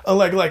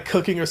 Like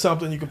cooking or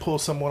something, you can pull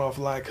someone off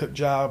a line cook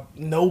job.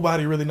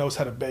 Nobody really knows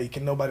how to bake,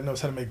 and nobody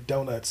knows how to make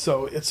donuts.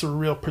 So it's a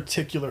real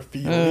particular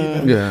field.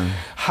 Even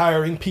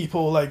hiring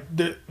people, like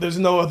there's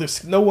no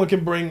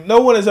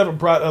one has ever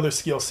brought other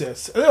skill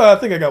sets. I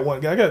think I got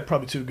one guy. I got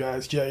probably 2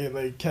 guys, Jay, and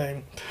they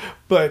came.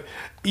 But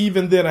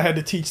even then, I had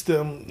to teach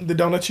them the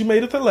donuts you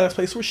made at the last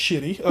place were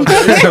shitty.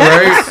 Okay?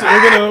 Right?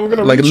 So we're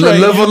gonna like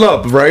level you.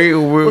 Up, right?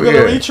 We're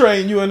gonna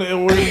retrain you, and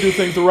we're gonna do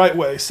things the right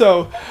way.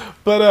 So,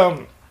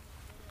 but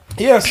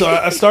yeah, so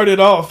I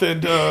started off,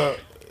 and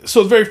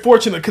so it's very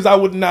fortunate because I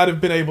would not have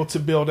been able to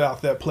build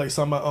out that place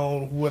on my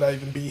own. Would I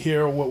even be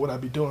here, or what would I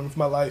be doing with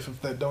my life if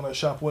that donut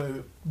shop wouldn't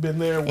have been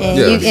there?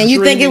 And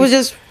you think it was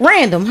just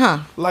random,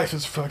 huh? Life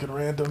is fucking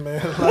random,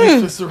 man.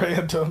 Life is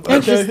random.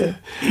 Okay?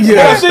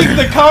 Yeah. I think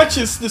the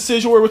conscious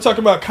decision, where we're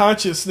talking about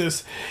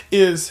consciousness,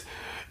 is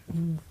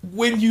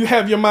when you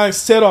have your mind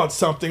set on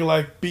something,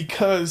 like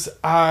because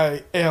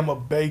I am a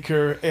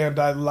baker and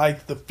I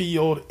like the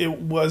field,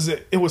 it was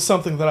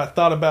something that I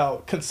thought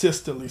about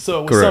consistently.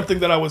 So it was something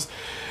that I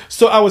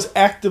was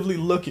actively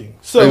looking.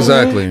 So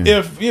exactly.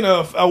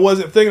 If I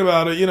wasn't thinking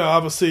about it,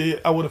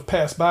 obviously I would have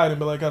passed by it and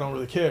been like, I don't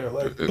really care.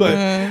 Like, but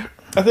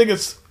I think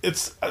it's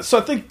so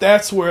I think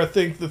that's where I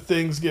think the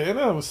things get, and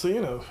obviously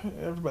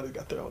everybody's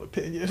got their own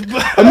opinion.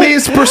 I mean,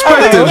 it's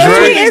perspective,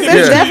 right?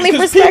 It's definitely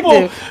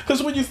perspective.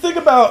 Because when you think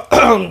about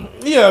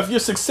if you're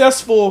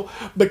successful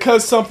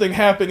because something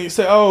happened, you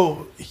say,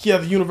 oh yeah,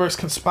 the universe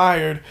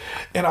conspired,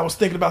 and I was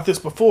thinking about this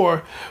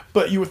before,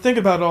 but you were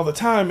thinking about it all the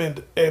time,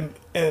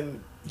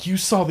 and you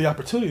saw the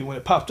opportunity when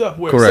it popped up,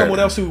 where someone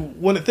else who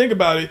wouldn't think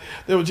about it,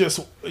 they would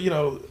just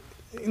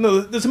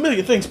there's a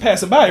million things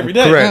passing by every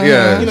day. Correct,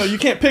 yeah. You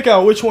can't pick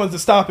out which ones to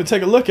stop and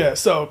take a look at.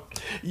 So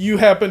you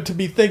happen to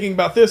be thinking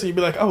about this, and you'd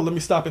be like, oh, let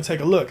me stop and take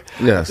a look.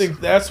 Yes. I think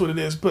that's what it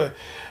is. But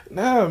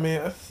no,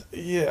 man,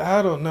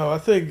 I don't know. I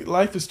think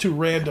life is too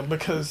random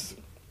because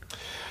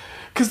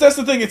that's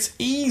the thing. It's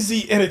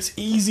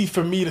easy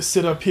for me to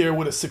sit up here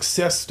with a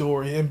success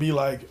story and be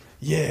like,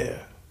 yeah,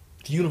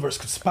 the universe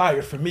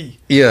conspired for me.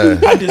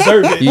 Yeah. I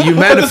deserve it. You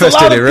manifested it, right? There's a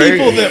lot of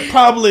people that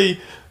probably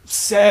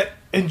sat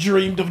and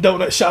dreamed of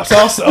donut shops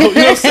also, you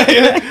know what I'm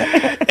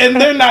saying? And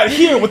they're not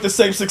here with the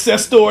same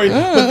success story,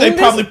 but they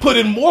probably put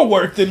in more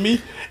work than me,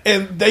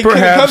 and they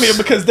couldn't come here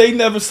because they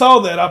never saw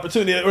that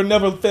opportunity or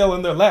never fell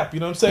in their lap,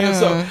 you know what I'm saying?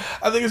 So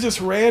I think it's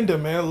just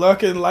random, man.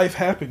 Luck and life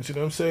happens, you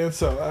know what I'm saying?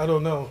 So I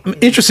don't know.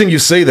 Interesting you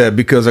say that,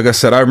 because like I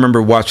said, I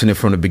remember watching it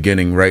from the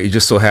beginning, right? It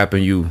just so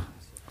happened you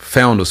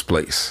found this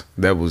place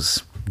that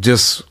was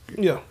just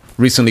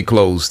recently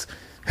closed.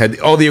 Had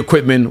all the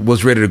equipment,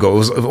 was ready to go. It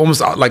was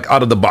almost like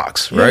out of the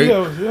box, right?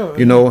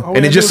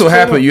 And it just so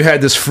happened you had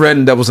this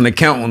friend that was an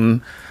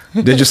accountant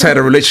that just had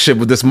a relationship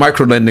with this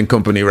micro lending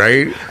company,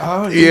 right?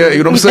 Oh, yeah, you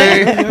know what I'm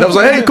saying? That was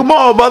like, hey,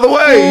 Kamal, by the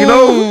way,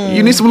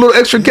 you need some little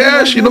extra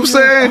cash, you know what I'm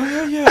saying?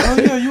 Oh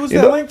yeah, you was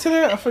that link to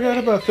that? I forgot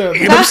about that.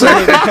 You know what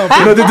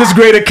I'm saying? This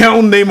great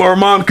accountant named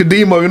Armand Kadima,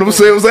 you know what I'm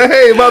saying? It was like,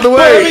 hey, by the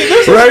way,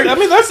 right?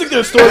 That's a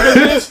good story.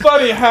 It's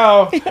funny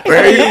how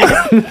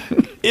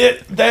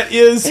that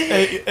is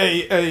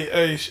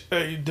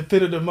a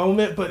definitive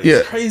moment, but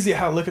it's crazy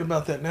how looking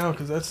about that now,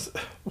 because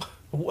it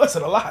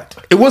wasn't a lot.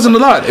 It wasn't a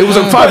lot. It was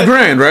like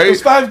 $5,000, right? It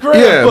was $5,000.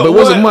 Yeah, but it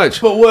wasn't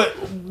much. But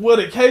what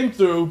it came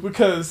through,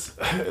 because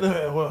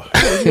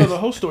the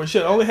whole story.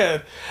 Shit,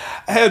 I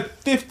had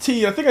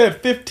 15. I think I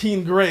had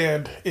 15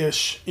 grand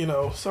ish.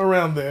 So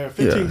around there,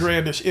 15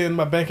 grand ish in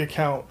my bank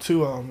account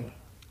to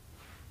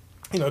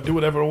do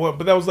whatever I want.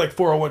 But that was like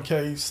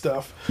 401k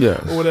stuff,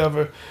 or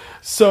whatever.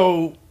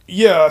 So.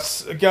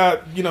 Yes, I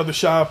got the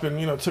shop and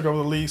took over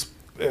the lease,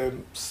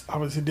 and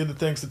obviously did the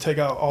things to take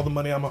out all the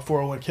money out of my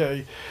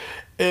 401k,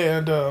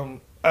 and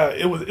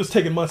it was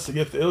taking months to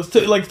get there.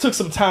 It took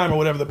some time or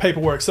whatever, the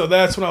paperwork. So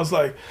that's when I was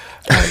like,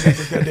 I ain't got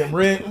this goddamn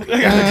rent.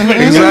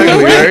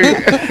 Exactly,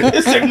 right?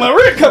 It's taking my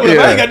rent coming up.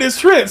 I ain't got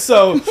this rent.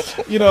 So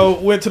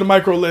went to the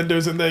micro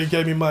lenders, and they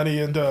gave me money,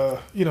 and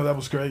that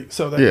was great.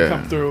 So they could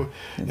come through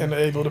and they're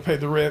able to pay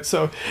the rent.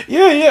 So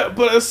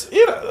but it's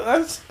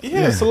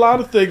it's a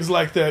lot of things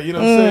like that. You know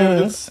what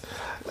I'm saying?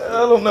 I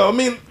don't know. I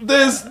mean,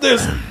 there's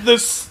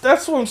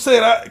that's what I'm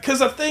saying.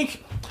 Because I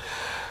think.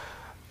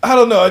 I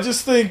don't know. I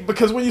just think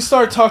because when you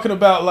start talking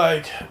about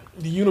like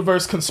the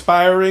universe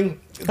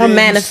conspiring or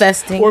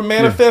manifesting,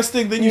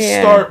 then you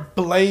start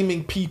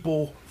blaming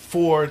people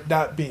for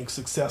not being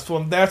successful,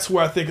 and that's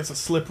where I think it's a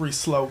slippery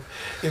slope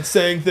in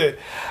saying that,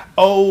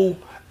 oh,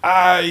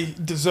 I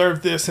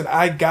deserve this and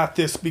I got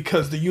this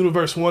because the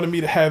universe wanted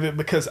me to have it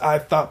because I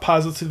thought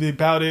positively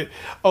about it.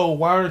 Oh,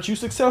 why aren't you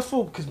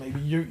successful? Because maybe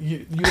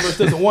the universe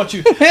doesn't want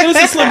you. It's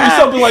a slippery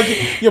something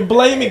like you're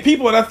blaming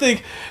people, and I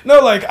think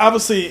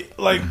obviously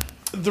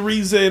the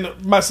reason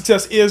my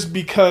success is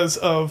because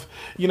of,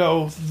 you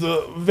know,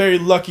 the very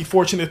lucky,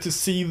 fortunate to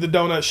see the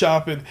donut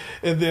shop, and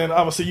then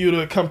obviously you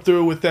to come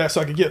through with that,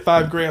 so I could get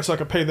 $5,000 so I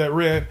could pay that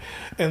rent,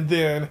 and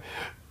then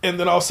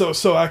also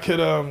so I could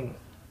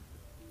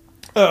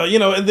you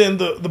know, and then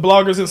the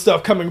bloggers and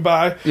stuff coming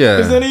by. Yeah.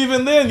 Because then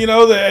even then, you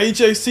know, the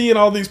HAC and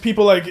all these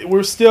people, like,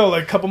 we're still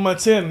like a couple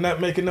months in, not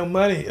making no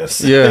money. Yeah,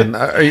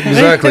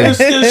 exactly. We're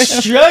still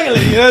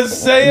struggling, you know what I'm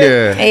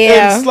saying?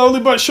 Yeah. And slowly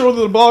but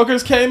surely the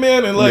bloggers came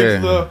in, and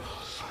like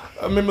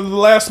I remember the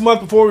last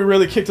month before we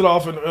really kicked it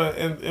off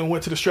and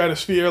went to the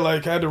stratosphere,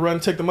 like I had to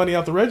take the money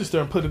out the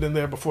register and put it in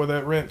there before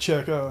that rent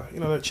check,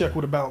 you know, that check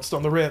would have bounced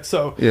on the rent.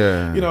 So,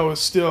 you know, it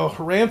still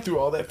ran through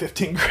all that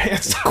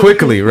 $15,000. So,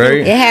 quickly, right?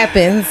 It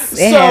happens.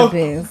 It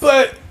happens.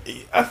 But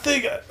I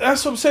think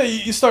that's what I'm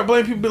saying. You start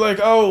blaming people, be like,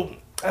 oh,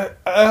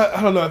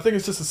 I don't know. I think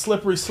it's just a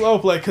slippery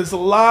slope, like, because a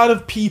lot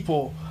of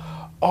people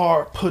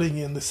are putting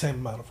in the same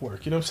amount of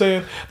work. You know what I'm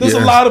saying? There's a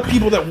lot of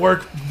people that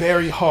work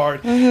very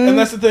hard. And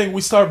that's the thing.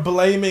 We start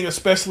blaming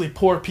especially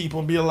poor people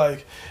and being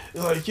like,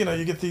 you know,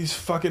 you get these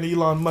fucking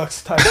Elon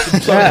Musk types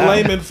and start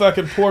blaming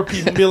fucking poor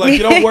people and be like,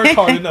 you don't work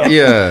hard enough.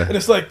 Yeah. And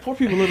it's like, poor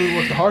people literally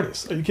work the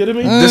hardest. Are you kidding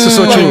me? This is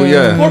so true,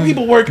 yeah. Poor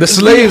people work the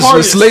slaves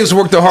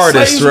work the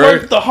hardest, slaves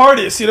right? work the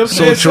hardest, you know what I'm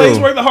saying? Slaves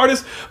work the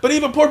hardest. But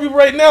even poor people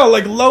right now,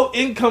 like low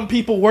income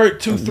people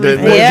work 2, 3,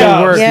 4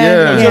 jobs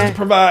just to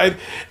provide.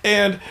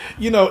 And,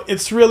 you know,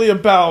 it's really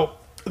about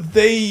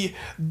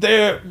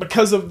they're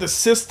because of the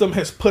system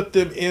has put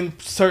them in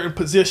certain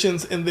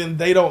positions, and then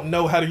they don't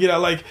know how to get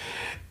out.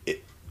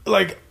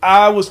 Like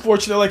I was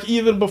fortunate, like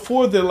even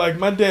before then, like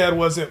my dad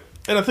wasn't,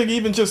 and I think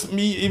even just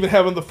me even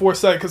having the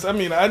foresight, because I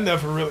mean I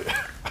never really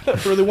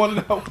wanted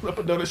to open up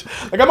a donation.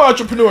 Like I'm an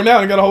entrepreneur now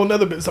and got a whole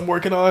nother business I'm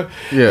working on,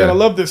 and I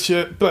love this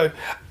shit. But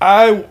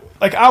I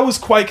was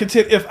quite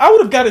content. If I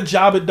would have got a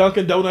job at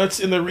Dunkin' Donuts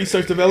in the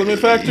research development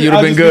factory, you'd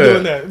have been good. Be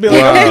doing that. Be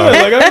like, I'm doing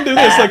it. Like I can do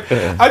this. Like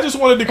I just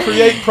wanted to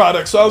create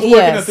products. So I was working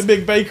at the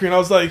big bakery, and I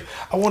was like,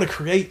 I want to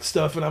create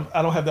stuff, and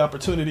I don't have the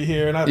opportunity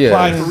here. And I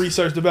applied for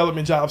research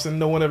development jobs, and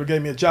no one ever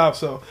gave me a job.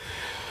 So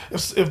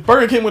if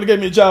Burger King would have gave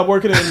me a job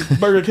working in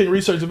Burger King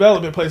research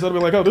development place, I'd have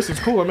been like, oh, this is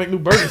cool. I make new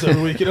burgers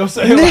every week. You know what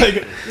I'm saying?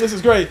 Like this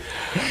is great.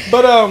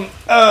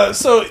 But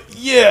so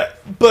yeah,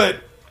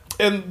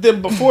 and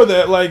then before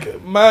that, like,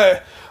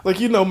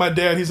 you know, my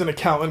dad, he's an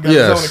accountant, got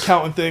his own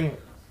accountant thing.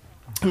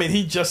 I mean,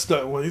 he just,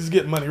 he's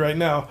getting money right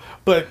now.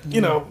 But,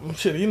 you know,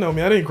 shit, you know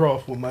me, I didn't grow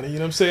up with money, you know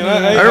what I'm saying?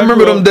 I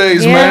remember them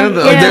days, man.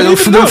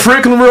 The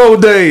Franklin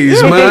Road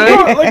days,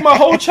 man. Like my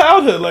whole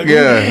childhood, like,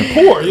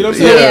 poor, you know what I'm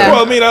saying?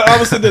 Well, I mean,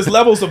 obviously there's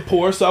levels of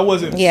poor, so I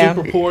wasn't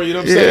super poor, you know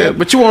what I'm saying?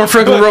 But you were on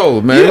Franklin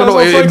Road, man. Back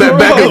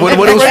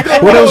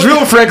when it was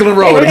real Franklin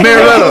Road,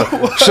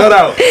 Marietta. Shout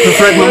out to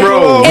Franklin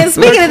Road. And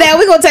speaking of that,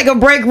 we're going to take a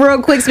break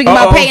real quick, speaking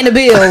about paying the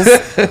bills.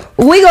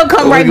 We're going to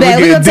come right back.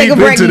 We're going to take a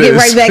break and get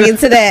right back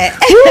into that.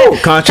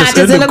 Conscious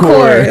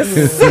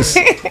Intercourse.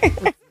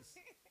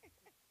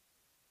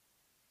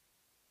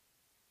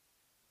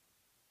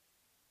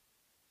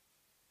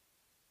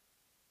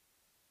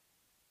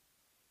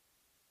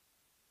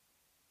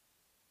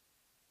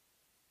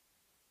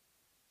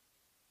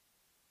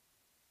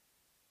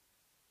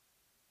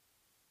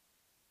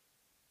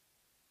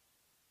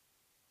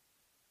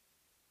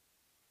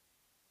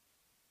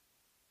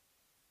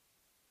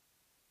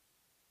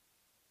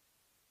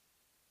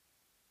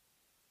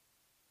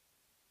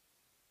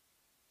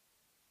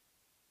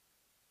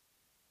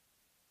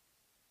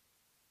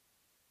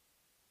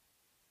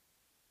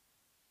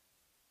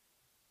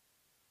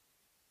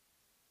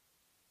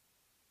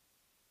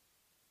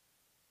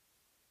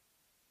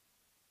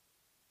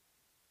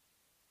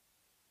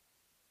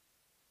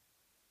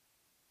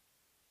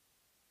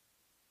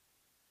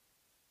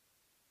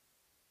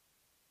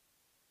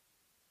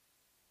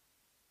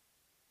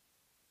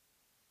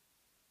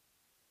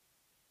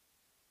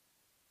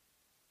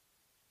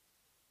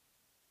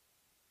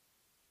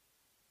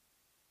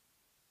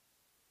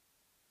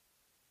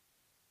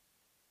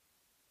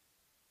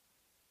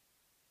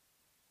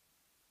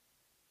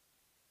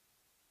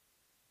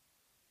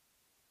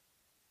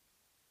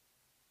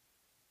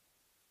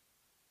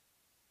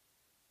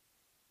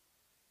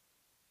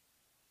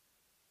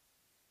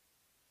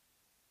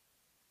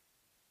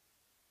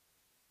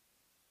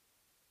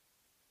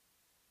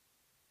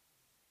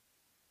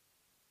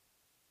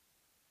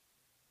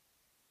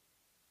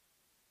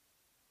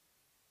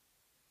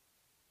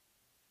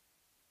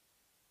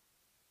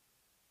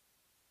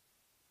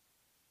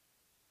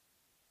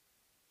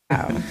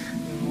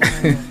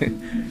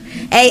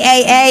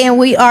 And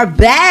we are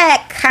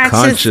back.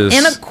 Conscious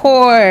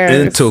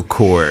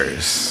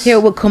Intercourse. Here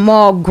with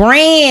Kamal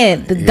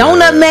Grant, the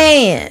Donut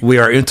Man. We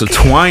are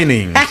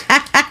intertwining,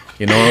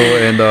 you know,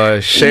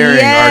 and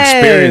sharing our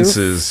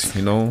experiences,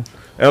 you know,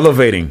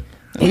 elevating.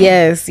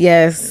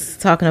 Yes.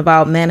 Talking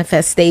about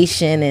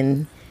manifestation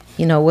and,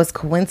 you know, what's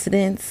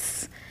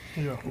coincidence.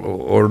 Yeah.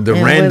 Or the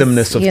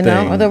randomness of things.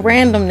 Or the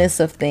randomness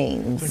of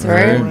things,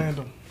 right?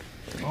 Random.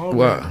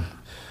 Wow.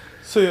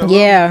 So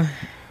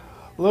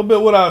little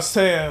bit what I was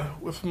saying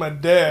with my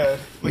dad.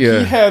 Like,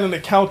 he had an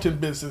accounting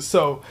business,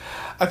 so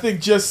I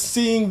think just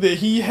seeing that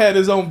he had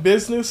his own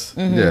business,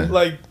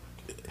 like,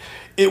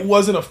 it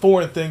wasn't a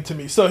foreign thing to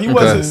me. So he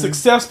wasn't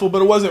successful,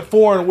 but it wasn't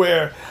foreign,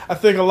 where I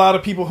think a lot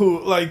of people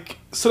who, like,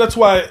 so that's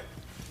why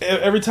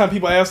every time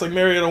people ask, like,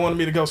 Marietta wanted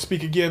me to go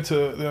speak again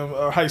to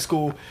them, high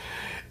school,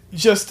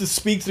 just to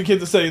speak to the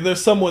kids and say,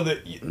 there's someone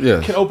that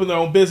can open their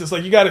own business.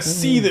 Like, you got to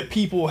see that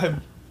people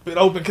have been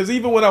open, because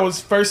even when I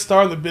was first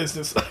starting the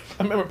business,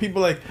 I remember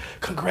people like,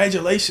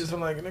 congratulations.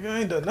 I'm like, nigga, I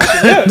ain't done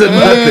nothing yet.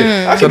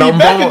 I can be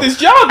back at this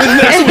job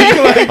this next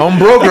week. Like, I'm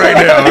broke right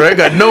now, right?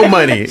 Got no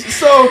money.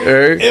 So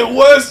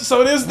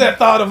it is that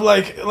thought of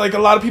like a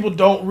lot of people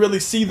don't really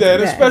see that,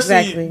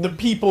 especially the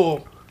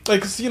people,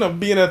 like, you know,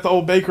 being at the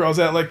old baker I was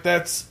at, like,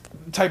 that's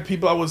the type of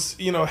people I was,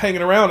 you know,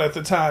 hanging around at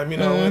the time, you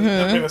know, and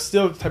I mean, it's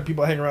still the type of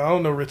people I hang around. I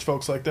don't know rich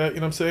folks like that,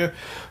 you know what I'm saying?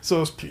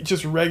 So it's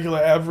just regular,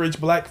 average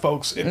black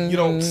folks, and you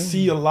don't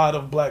see a lot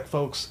of black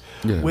folks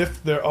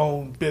with their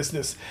own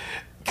business,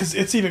 because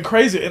it's even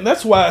crazier. And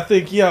that's why I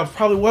think, I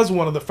probably was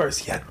one of the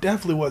first. Yeah,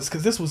 definitely was,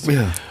 because this was,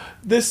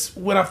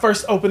 when I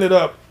first opened it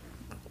up,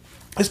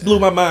 this blew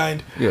my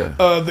mind.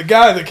 The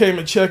guy that came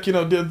and checked, you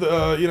know, did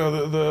the,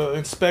 the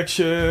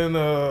inspection,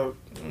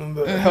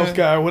 the health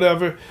guy or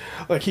whatever,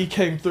 like, he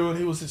came through and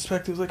he was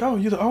inspecting. He was like, "Oh,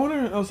 you the owner?"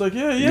 And I was like,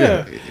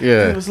 yeah.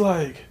 He was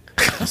like,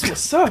 "That's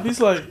what's up."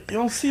 He's like, "You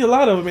don't see a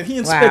lot of them," and he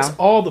inspects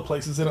all the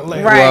places in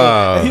Atlanta. Right.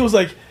 Wow. And he was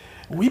like,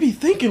 "We be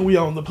thinking we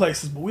own the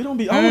places, but we don't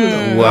be owning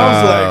them." And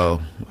I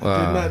was like,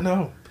 I did not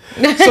know.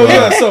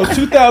 So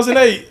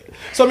 2008.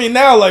 So I mean,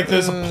 now, like,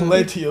 there's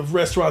plenty of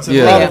restaurants, and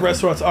a lot of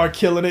restaurants are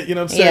killing it. You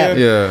know what I'm saying?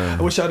 Yeah.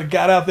 I wish I'd have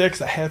got out there,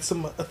 because I had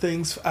some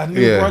things. I knew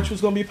brunch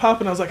was gonna be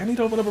popping. I was like, I need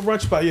to open up a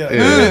brunch spot.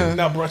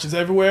 Now brunch is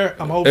everywhere.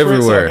 I'm over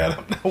it, so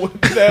I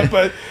wouldn't do that.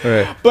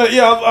 But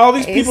all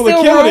these people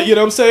are killing it. You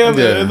know what I'm saying?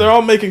 And they're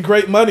all making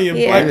great money, and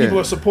black people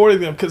are supporting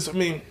them, because I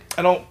mean,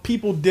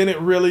 people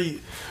didn't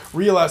really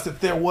realize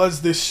that there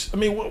was this. I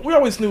mean, we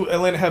always knew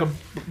Atlanta had a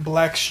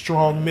black,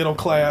 strong middle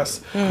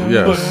class,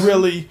 but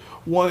really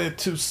wanted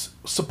to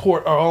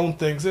support our own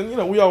things. And, you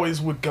know, we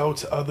always would go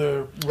to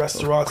other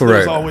restaurants.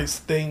 There's always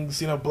things,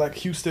 you know, Black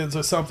Houston's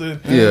or something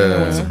that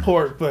would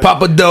support. But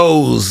Papa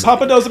Do's, I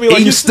mean,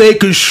 like, eating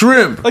steak and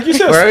shrimp. Like you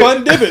said,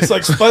 Spun Divots.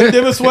 Like, Spun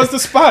Divots was the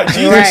spot.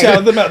 Jesus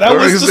shouted them out. That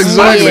was the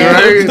spot.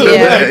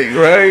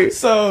 Right.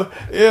 So,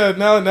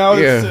 now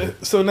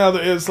it's, so now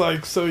there is,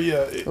 like,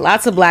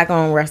 lots of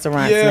black-owned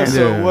restaurants now.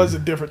 So it was a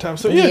different time.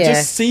 So,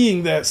 just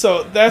seeing that.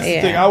 So, that's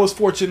the thing. I was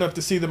fortunate enough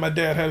to see that my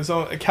dad had his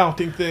own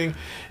accounting thing.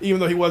 Even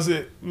though he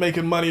wasn't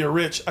making money or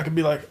rich, I could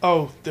be like,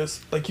 oh,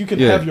 there's, like, you can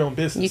have your own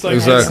business. Like,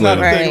 it's not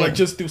a thing, like,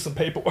 just do some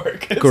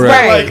paperwork. It's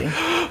not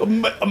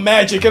like a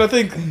magic. And I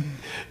think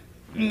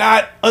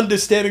not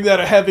understanding that,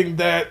 or having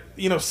that,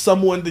 you know,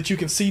 someone that you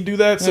can see do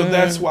that. So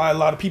that's why a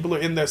lot of people are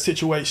in that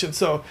situation.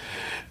 So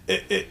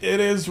it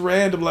is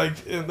random, like,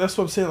 and that's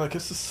what I'm saying. Like,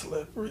 it's a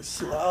slippery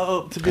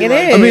slope to be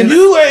I mean,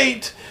 you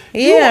ain't,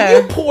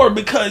 you're poor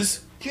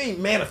because you ain't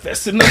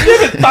manifested enough. You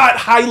haven't thought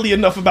highly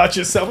enough about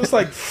yourself. It's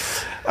like,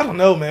 I don't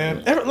know,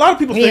 man. A lot of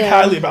people think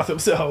highly about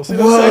themselves. You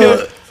know what I'm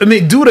saying? I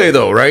mean, do they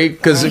though, right?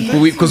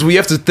 Because we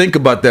have to think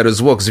about that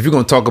as well. Because if you're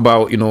going to talk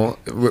about, you know,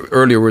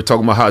 earlier we were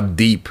talking about how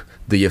deep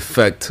the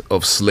effect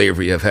of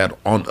slavery have had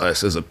on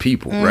us as a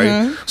people,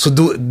 right? So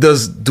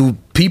do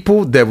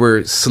people that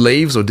were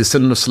slaves or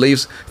descendant of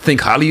slaves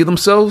think highly of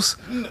themselves,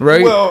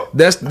 right? Well,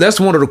 that's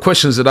one of the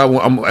questions that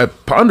I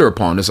ponder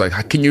upon. It's like,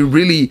 how can you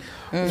really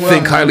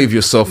think highly of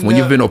yourself when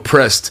you've been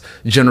oppressed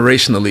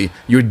generationally?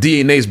 Your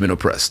DNA's been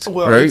oppressed.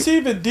 Well, right? It's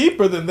even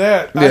deeper than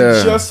that. I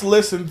just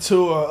listened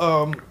to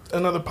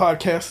another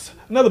podcast.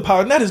 Another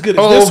podcast, not as good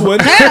as this one.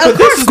 But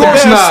this is of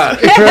course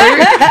not.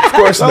 Right? Of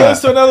course not. I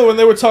listened to another one.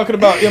 They were talking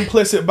about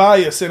implicit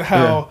bias and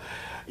how,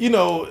 you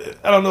know,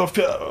 I don't know if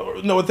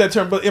you know what that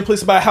term, but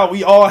implicit bias, how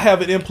we all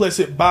have an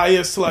implicit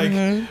bias. Like,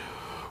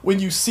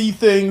 when you see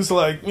things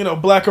like, you know,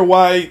 black or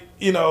white,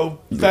 you know,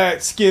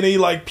 fat, skinny,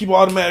 like, people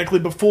automatically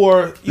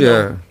before, you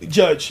know,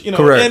 judge, you know.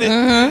 Correct.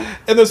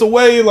 And there's a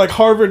way, like,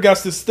 Harvard got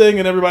this thing,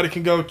 and everybody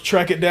can go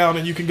track it down,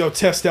 and you can go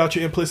test out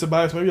your implicit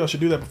bias. Maybe y'all should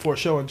do that before a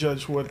show and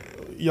judge what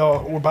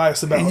y'all were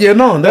biased about. Yeah,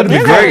 no, that'd be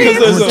great.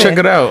 Check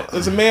it out.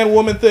 There's a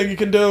man-woman thing you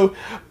can do.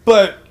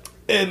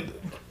 And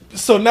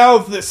so now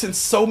that, since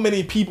so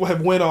many people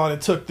have went on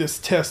and took this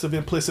test of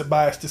implicit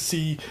bias to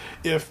see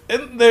if,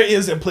 and there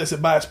is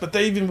implicit bias, but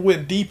they even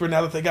went deeper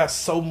now that they got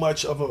so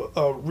much of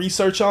a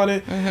research on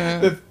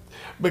it.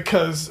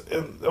 Because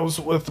it was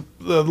with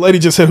the lady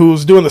just said who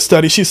was doing the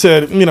study. She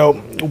said, you know,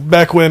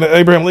 back when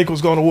Abraham Lincoln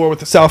was going to war with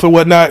the South and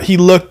whatnot, he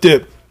looked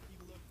at,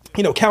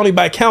 you know, county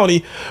by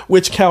county,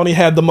 which county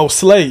had the most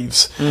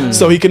slaves.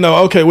 So he can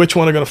know, okay, which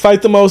one are going to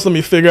fight the most. Let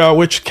me figure out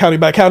which county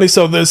by county.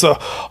 So there's a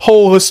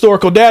whole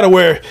historical data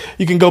where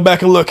you can go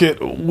back and look at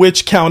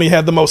which county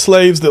had the most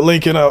slaves that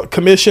Lincoln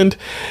commissioned.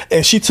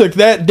 And she took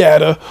that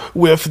data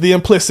with the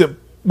implicit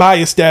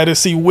bias data,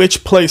 see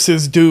which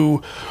places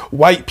do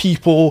white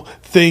people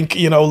think,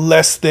 you know,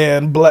 less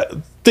than black.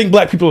 Think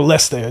black people are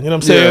less than, you know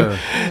what I'm saying?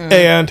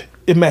 And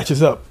it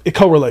matches up. It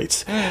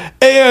correlates.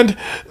 And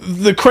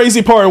the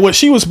crazy part of what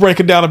she was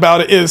breaking down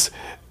about it is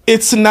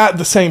it's not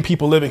the same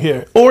people living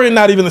here, or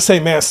not even the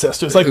same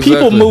ancestors. Like,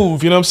 people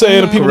move, you know what I'm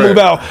saying? And people move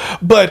out.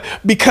 But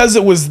because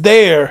it was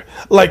there,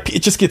 like,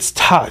 it just gets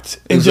taught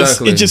and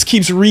it just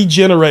keeps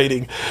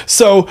regenerating.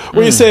 So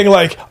when you're saying,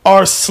 like,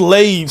 are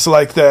slaves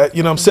like that,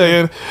 you know what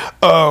I'm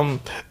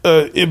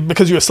saying?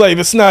 Because you're a slave,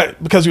 it's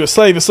not because you're a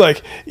slave. It's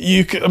like,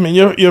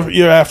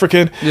 you're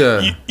African.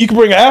 Yeah. You can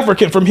bring an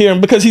African from here,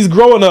 and because he's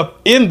growing up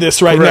in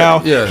this right now,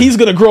 he's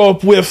going to grow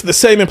up with the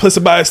same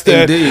implicit bias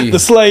that the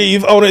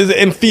slave owners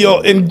and feel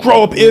and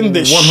grow up in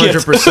this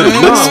 100%.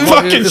 This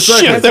fucking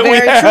shit that we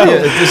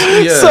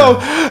have. So,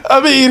 I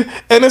mean,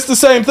 and it's the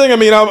same thing. I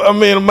mean,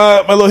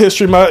 my little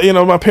history,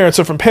 my parents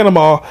are from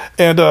Panama,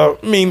 and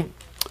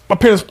my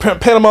parents from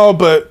Panama,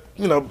 but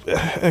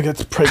I got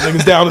to break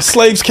niggas down. The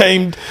slaves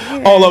came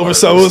all over,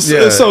 so it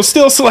was, so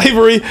still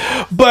slavery.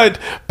 But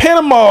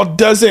Panama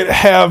doesn't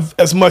have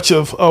as much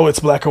of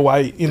it's black or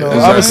white.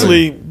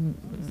 Obviously,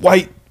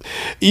 white.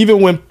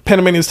 Even when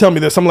Panamanians tell me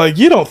this, I'm like,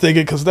 you don't think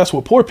it because that's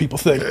what poor people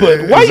think.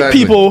 But white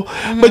people,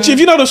 but if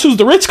you notice who's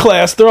the rich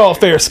class, they're all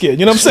fair skinned.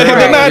 You know what I'm saying?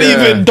 They're not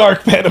even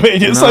dark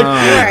Panamanians.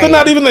 They're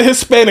not even the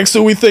Hispanics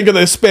who we think of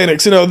the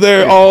Hispanics.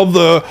 They're all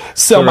the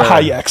Selma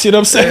Hayeks. You know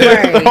what I'm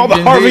saying? They're all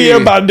the Harvey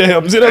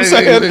Eirbadems. You know what I'm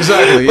saying?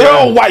 Exactly. They're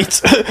all white.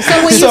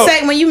 So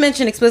when you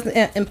mention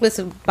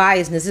implicit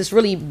biasness, it's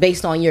really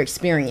based on your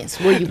experience,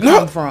 where you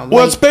come from.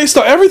 Well, it's based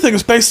on everything.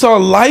 It's based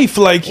on life.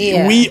 Like,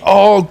 we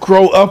all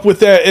grow up with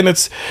that,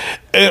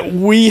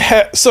 and we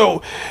have,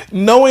 so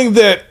knowing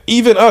that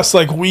even us,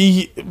 like,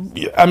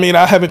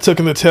 I haven't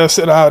taken the test,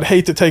 and I'd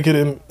hate to take it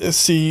and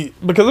see,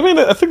 because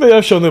I think they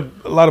have shown that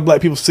a lot of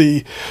black people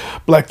see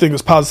black things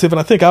as positive,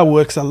 and I think I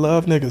would, because I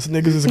love niggas.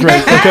 Niggas is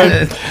great,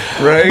 okay?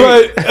 Right.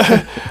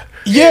 But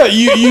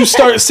you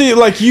start seeing,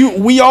 like,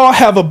 we all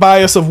have a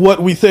bias of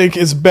what we think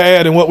is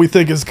bad and what we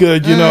think is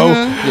good,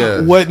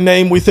 what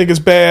name we think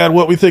is bad,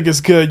 what we think is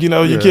good. You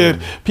get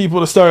people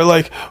to start,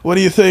 like, what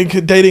do you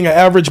think dating an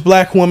average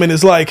black woman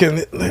is like,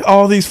 and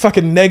all these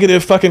fucking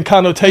negative fucking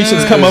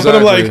connotations come up, and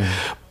I'm like,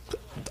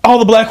 all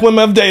the black women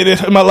I've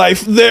dated in my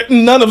life,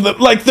 none of them,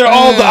 like, they're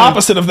all the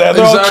opposite of that.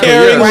 They're all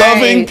caring,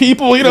 loving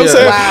people, you know what I'm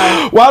saying?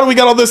 Wow. Why do we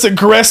got all this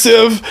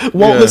aggressive,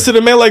 won't listen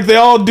to men? Like, they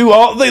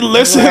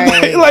listen.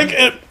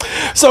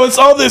 So it's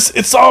all this,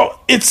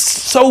 it's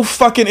so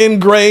fucking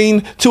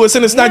ingrained to us,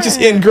 and it's not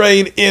just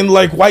ingrained in,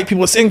 like, white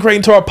people, it's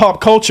ingrained to our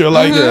pop culture.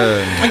 Like,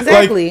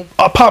 exactly. Like,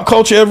 our pop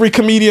culture, every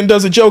comedian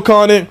does a joke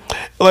on it.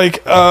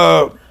 Like,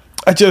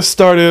 I just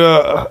started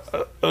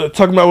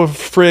talking about with a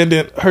friend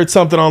and heard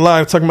something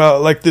online talking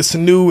about, like, this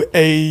new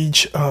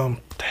age, what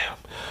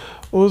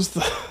was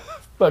the,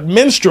 like,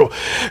 minstrel,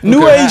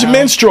 new age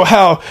minstrel,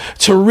 how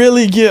to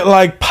really get,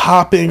 like,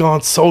 popping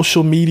on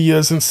social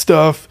medias and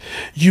stuff,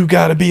 you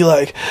gotta be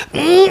like,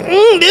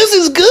 this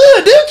is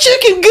good, this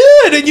chicken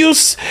good,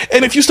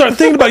 and if you start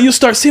thinking about it, you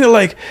start seeing it,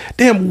 like,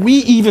 damn, we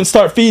even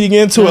start feeding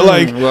into it,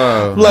 like,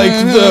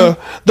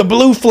 the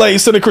Blue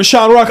Flakes and the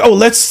Krishan Rock,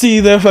 let's see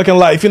their fucking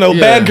life,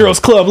 Bad Girls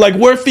Club, like,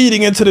 we're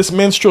feeding into this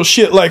minstrel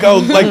shit, like,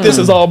 like, this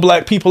is all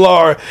black people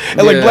are,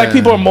 and like, black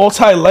people are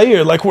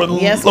multi-layered, like, we're a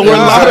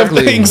lot of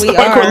things,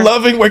 like, we're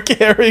loving, we're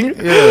caring,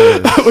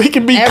 we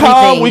can be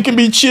calm, we can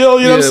be chill,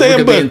 you know what I'm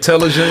saying, but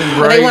intelligent,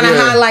 right? They want to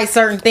highlight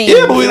certain things,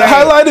 but we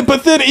highlight it,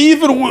 but then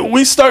even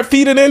we start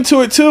feeding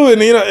into it too,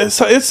 and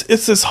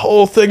it's this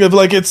whole thing of,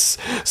 like, it's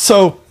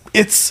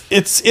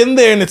in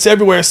there and it's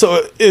everywhere.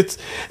 So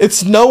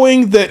it's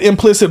knowing that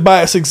implicit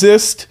bias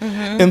exists,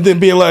 and then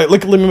being like,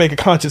 let me make a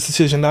conscious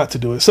decision not to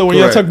do it. So when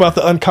y'all talk about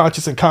the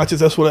unconscious and conscious,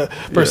 that's what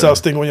first I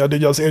was thinking when y'all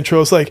did y'all's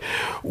intro. It's like,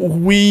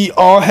 we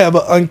all have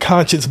an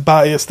unconscious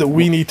bias that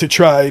we need to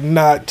try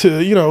not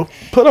to,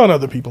 put on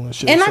other people and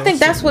shit. And I think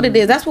that's what it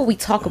is. That's what we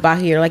talk about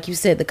here. Like you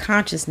said, the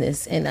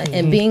consciousness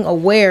and being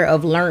aware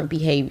of learned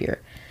behavior.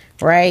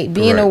 Right,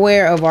 being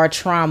aware of our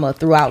trauma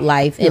throughout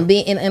life, and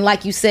being and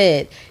like you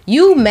said,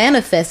 you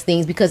manifest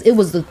things because it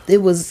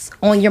was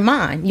on your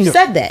mind. You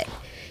said that.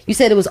 You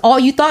said it was all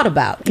you thought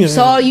about. You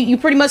saw you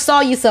pretty much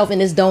saw yourself in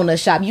this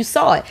donut shop. You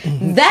saw it.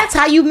 That's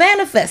how you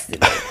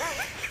manifested.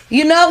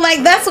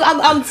 Like, that's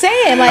what I'm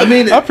saying. Like,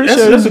 I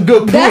appreciate that's a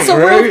good point. That's a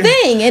real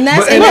thing, and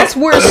that's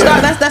where it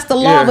starts. That's the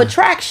law of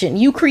attraction.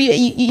 You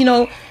create.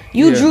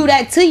 You drew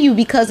that to you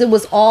because it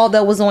was all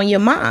that was on your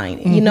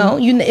mind.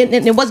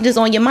 It wasn't just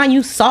on your mind.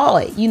 You saw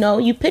it.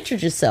 You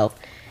pictured yourself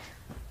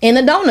in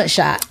a donut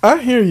shop. I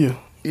hear you.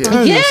 And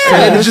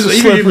it's just,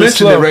 even you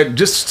mentioned it, right?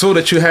 Just so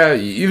that you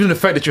have, even the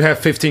fact that you have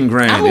 15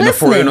 grand in a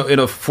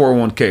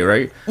 401k,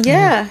 right?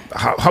 Yeah.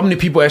 How many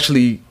people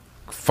actually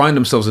find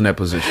themselves in that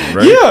position,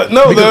 right? Yeah,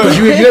 no, because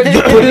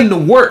you put in the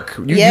work.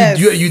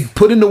 You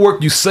put in the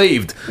work. You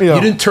saved.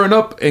 You didn't turn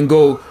up and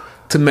go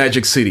to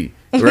Magic City.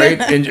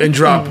 Right, and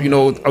drop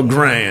a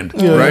grand,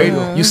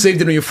 right? You saved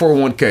it in your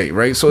 401k,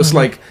 right? So it's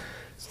like,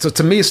 so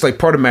to me, it's like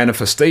part of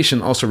manifestation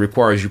also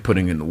requires you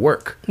putting in the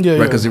work, right?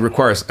 Because it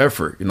requires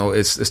effort.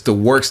 It's the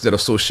works that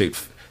associate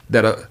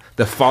that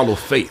follow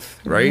faith,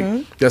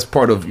 right? That's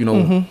part of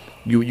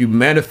you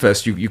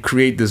manifest, you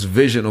create this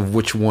vision of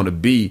what you want to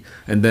be,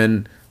 and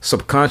then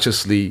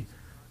subconsciously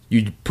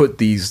you put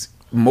these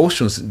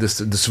emotions,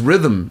 this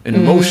rhythm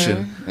in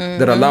motion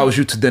that allows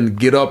you to then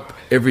get up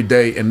every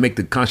day and make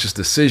the conscious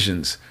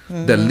decisions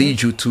that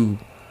lead you to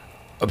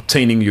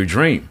obtaining your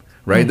dream,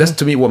 right? That's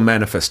to me what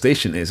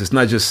manifestation is. It's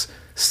not just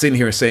sitting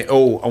here and saying,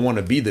 oh, I want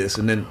to be this,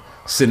 and then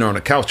sitting on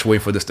the couch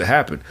waiting for this to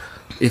happen.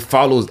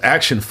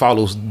 Action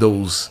follows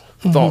those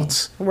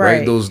thoughts,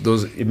 right?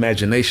 Those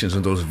imaginations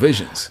and those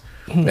visions.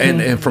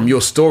 And from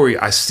your story,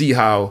 I see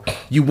how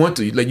you want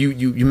to, like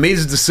you made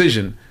this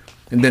decision,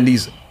 and then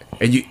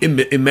and you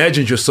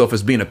imagined yourself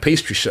as being a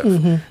pastry chef,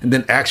 and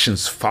then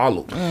actions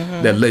followed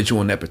that led you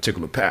on that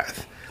particular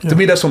path. Yeah. To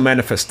me, that's what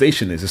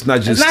manifestation is. It's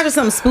not just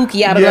something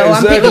spooky out of nowhere.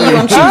 I'm picking you.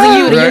 I'm choosing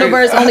you. The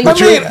universe only. But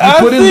you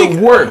put in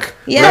the work.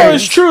 Yeah, no,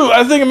 it's true.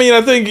 I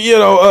think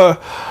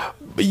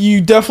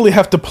you definitely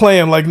have to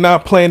plan. Like,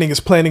 not planning is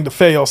planning to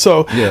fail.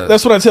 So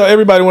that's what I tell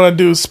everybody when I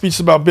do speeches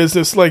about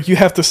business. Like, you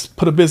have to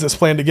put a business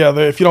plan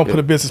together. If you don't put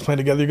a business plan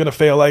together, you're going to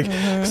fail. Like,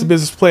 it's a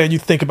business plan. You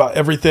think about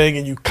everything,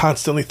 and you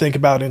constantly think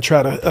about it and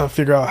try to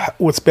figure out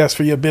what's best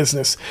for your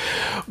business.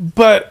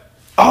 But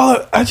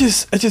I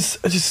just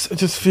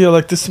feel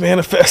like this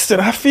manifested.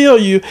 I feel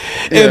you,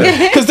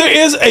 because there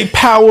is a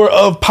power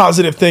of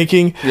positive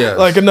thinking. Yes.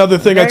 Like, another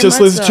thing I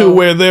just listened to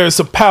where there's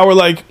a power,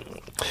 like,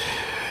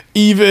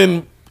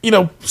 even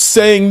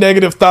saying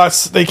negative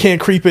thoughts, they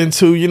can't creep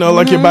into,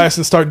 like, your bias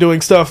and start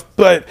doing stuff.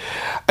 But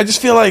I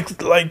just feel like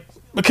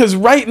because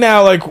right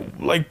now,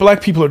 like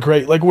Black people are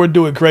great. Like, we're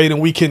doing great,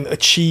 and we can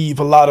achieve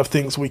a lot of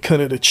things we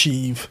couldn't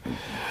achieve.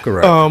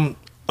 Correct.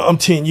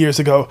 10 years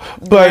ago.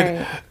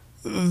 But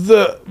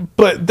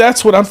but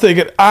that's what I'm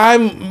thinking.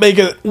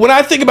 When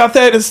I think about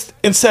that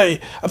and say,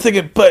 I'm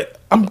thinking, but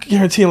I'm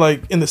guaranteeing,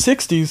 like, in the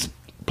 60s,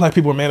 Black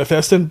people were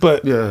manifesting,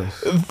 but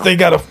they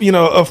got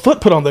a foot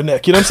put on their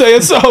neck. You know what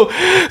I'm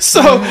saying?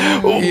 So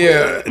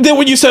then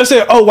when you start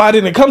saying, oh, why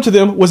didn't it come to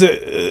them? Was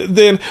it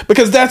then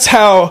because that's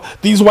how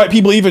these white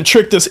people even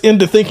tricked us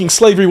into thinking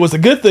slavery was a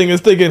good thing, is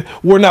thinking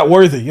we're not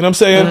worthy. You know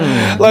what I'm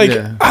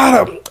saying?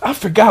 I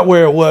forgot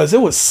where it was.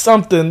 It was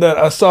something that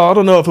I saw. I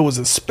don't know if it was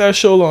a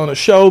special on a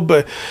show,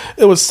 but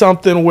it was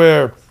something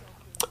where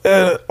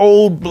an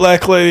old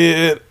Black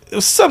lady. It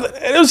was something.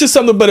 It was just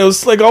something, but it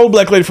was like an old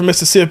Black lady from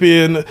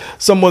Mississippi and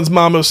someone's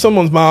mom. It was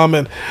someone's mom,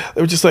 and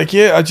they were just like,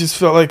 yeah, I just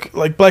felt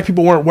like Black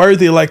people weren't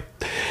worthy. Like,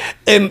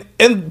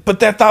 but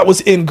that thought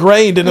was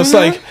ingrained, and it's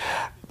like,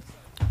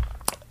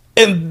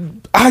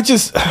 and I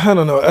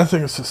don't know. I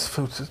think it's just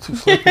too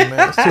slippery,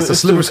 man. It's a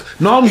slippery.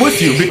 No, I'm with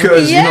you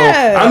because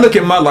I look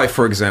at my life,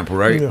 for example,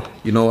 right?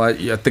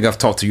 I think I've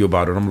talked to you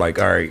about it. I'm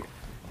like, all right,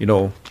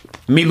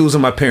 me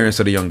losing my parents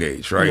at a young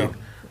age, right?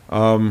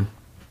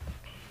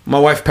 My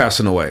wife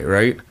passing away,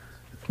 right?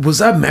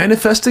 Was I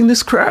manifesting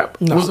this crap?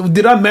 No.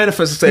 Did I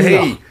manifest and say,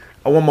 hey,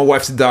 I want my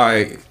wife to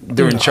die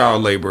during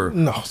child labor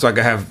so I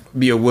can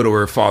be a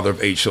widower, father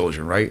of 8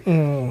 children, right?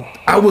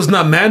 I was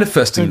not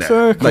manifesting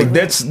that. Like,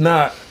 that's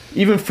not,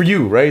 even for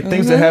you, right?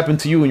 Things that happen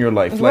to you in your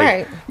life.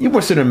 Like, you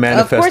weren't sitting there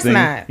manifesting.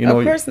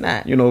 Of course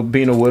not.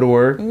 Being a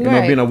widower,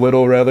 being a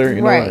widow, rather,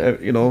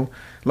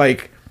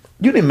 like,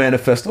 you didn't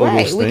manifest all those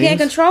things. We can't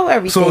control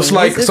everything. So it's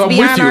like, so I'm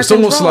with you. It's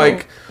almost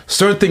like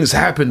certain things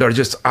happen that are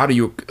just are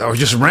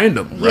just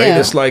random, right?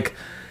 It's like,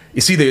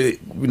 it's either,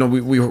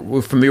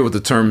 we're familiar with the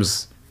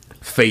terms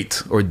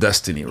fate or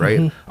destiny,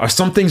 right? Are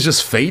some things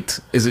just fate?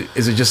 Is it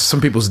just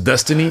some people's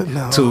destiny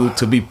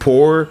to be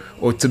poor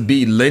or to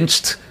be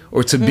lynched?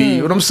 Or to be,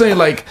 what I'm saying,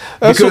 like,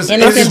 because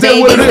is that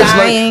what it is?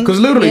 Like, because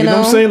literally, you know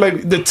what I'm saying?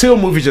 Like, the Till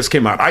movie just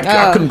came out.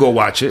 I couldn't go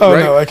watch it.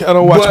 Right? No, I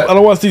don't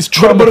watch these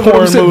trauma porn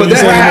movies but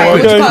that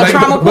anymore.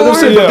 Happened.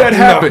 But that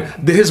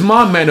happened. Did his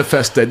mom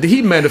manifest that? Did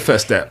he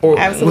manifest that? Or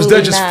was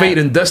that just fate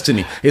and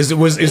destiny? Is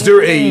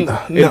there an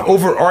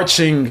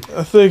overarching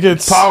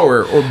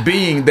power or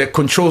being that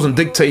controls and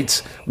dictates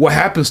what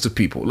happens to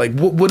people? Like,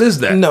 what is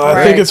that? No,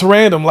 I think it's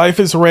random. Life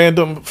is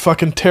random.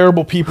 Fucking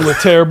terrible people are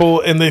terrible,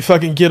 and they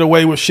fucking get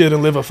away with shit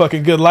and live a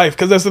fucking good life.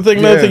 Because that's the thing.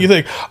 Another thing you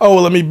think, oh,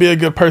 well, let me be a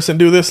good person,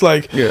 do this.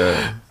 Like,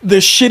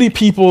 there's shitty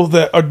people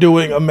that are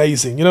doing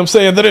amazing. You know what I'm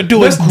saying? That are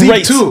doing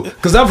great too.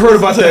 Because I've heard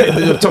about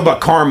that. Talk about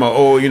karma,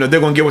 or they're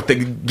gonna get what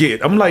they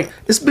get. I'm like,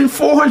 it's been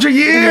 400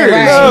 years,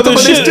 but they're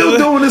still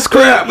doing this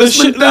crap.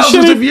 It's been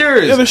thousands of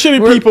years. Yeah, the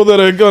shitty people that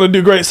are gonna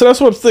do great. So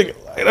that's what I'm thinking.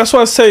 That's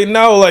why I say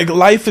now, like,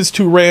 life is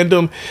too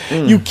random.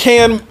 You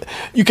can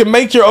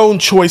make your own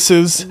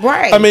choices.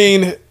 Right. I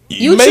mean,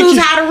 you choose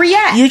how to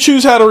react. You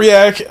choose how to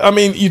react. I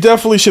mean, you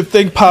definitely should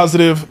think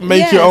positive,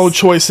 make your own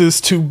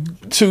choices to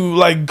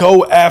like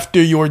go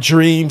after your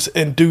dreams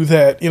and do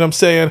that. You know what I'm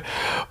saying?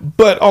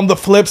 But on the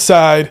flip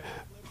side,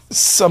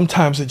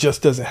 sometimes it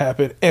just doesn't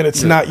happen, and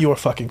it's not your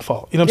fucking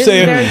fault. You know what I'm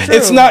saying?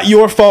 It's not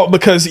your fault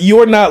because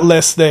you're not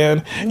less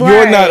than.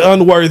 You're not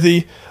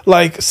unworthy.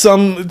 Like,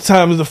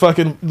 sometimes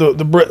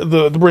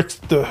the bricks,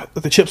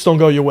 the chips don't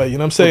go your way. You know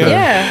what I'm saying?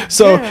 Yeah.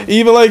 So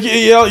even like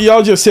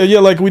y'all just said,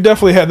 like, we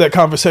definitely had that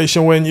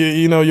conversation when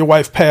your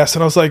wife passed,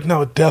 and I was like,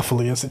 no, it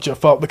definitely isn't your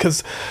fault,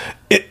 because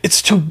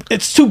it's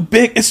too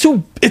big.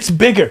 It's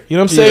bigger. You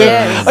know what I'm saying?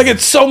 Yes. Like,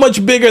 it's so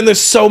much bigger, and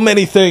there's so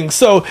many things.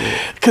 So,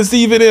 because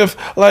even if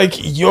like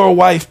your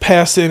wife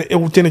passing,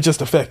 it didn't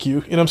just affect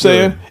you. You know what I'm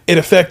saying? It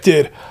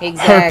affected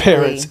her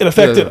parents. It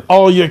affected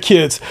all your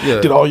kids.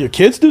 Did all your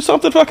kids do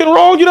something fucking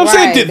wrong? You know what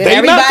I'm saying? Did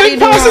they not think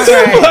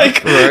positive?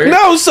 Like,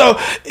 no. So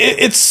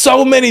it's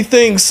so many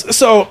things.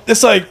 So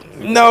it's like,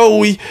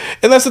 no, and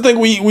that's the thing,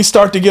 we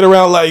start to get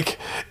around, like,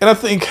 and I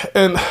think,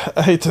 and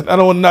I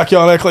don't want to knock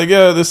y'all and act like,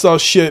 yeah, this is all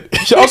shit.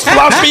 Y'all's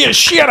philosophy is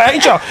shit, I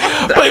hate y'all.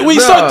 But we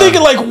start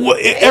thinking, like,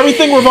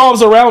 everything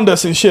revolves around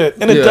us and shit.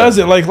 And it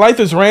doesn't. Like,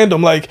 life is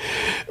random. Like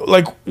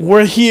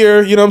we're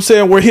here, you know what I'm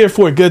saying? We're here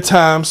for a good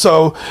time.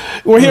 So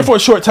we're here for a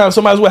short time,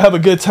 so might as well have a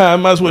good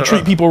time. Might as well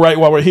treat people right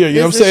while we're here. You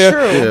know what I'm saying?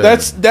 True.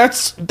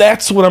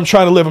 That's what I'm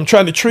trying to live. I'm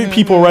trying to treat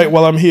people right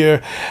while I'm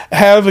here.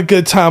 Have a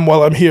good time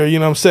while I'm here, you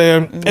know what I'm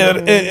saying?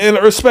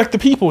 And respect the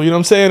people, you know what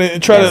I'm saying?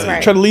 And try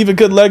to leave a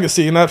good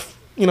legacy and not,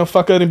 you know,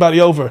 fuck anybody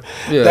over.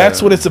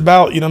 That's what it's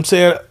about, you know what I'm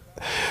saying?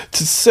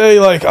 To say,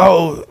 like,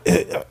 oh,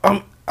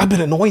 I've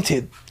been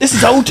anointed, this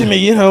is owed to me,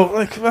 you know,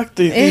 like, fuck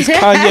these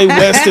Kanye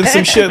West and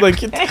some shit,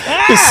 like, it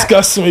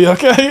disgusts me,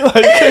 okay? Like,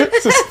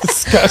 it just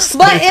disgusts me.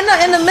 But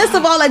in the midst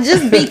of all that,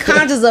 just be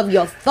conscious of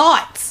your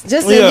thoughts.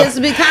 Just be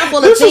mindful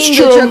of things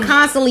that you're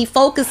constantly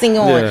focusing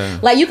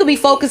on. Like, you could be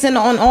focusing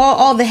on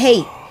all the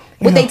hate,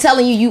 what they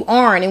telling you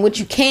aren't, and what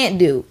you can't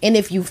do. And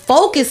if you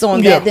focus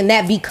on that, then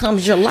that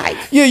becomes your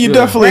life. Yeah, you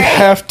definitely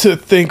have to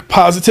think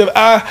positive.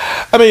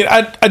 I mean,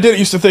 I didn't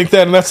used to think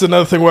that, and that's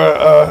another thing where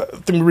I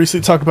think we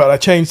recently talked about. I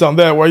changed on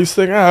that, where I used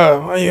to think,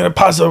 you know,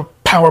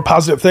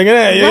 positive thing.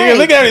 Hey, you ain't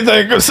think of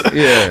anything. Because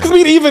I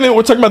mean, even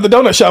we're talking about the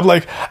donut shop,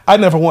 like, I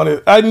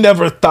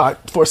never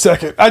thought for a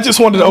second. I just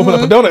wanted to open up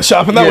a donut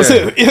shop, and that was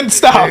it. And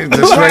stop.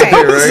 That's right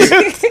there,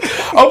 right?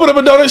 Open up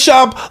a donut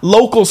shop,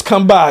 locals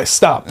come by,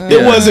 stop.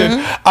 It wasn't,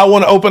 I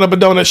want to open up a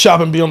donut shop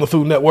and be on the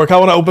Food Network. I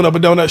want to open up a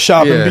donut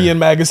shop and be in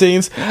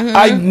magazines.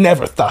 I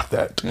never thought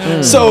that.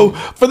 So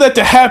for that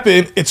to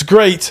happen, it's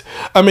great.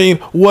 I mean,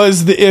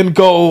 was the end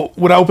goal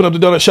when I opened up the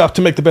donut shop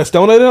to make the best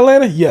donut in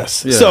Atlanta?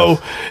 Yes. So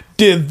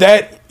did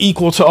that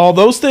equal to all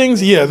those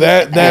things? Yeah,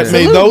 that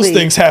made those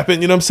things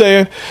happen. You know what I'm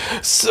saying?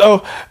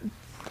 So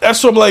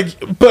that's what I'm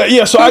like. But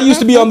yeah, so I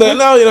used to be on that.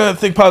 No, you know, I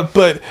think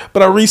positive,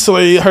 but I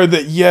recently heard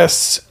that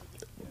yes,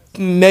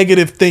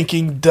 negative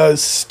thinking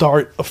does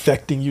start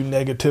affecting you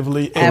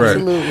negatively.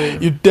 Absolutely.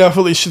 You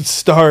definitely should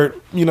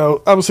start, you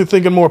know, obviously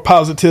thinking more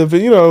positive,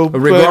 and, you know,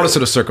 regardless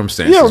of the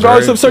circumstances. Yeah,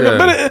 regardless of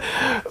circumstances.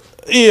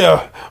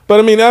 But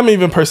I mean, I'm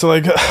even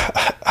personally, like,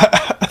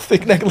 I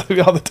think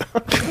negatively all the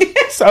time.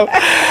 So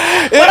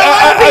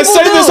I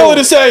say this only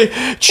to say,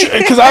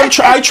 because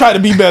I try to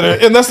be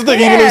better, and that's the thing.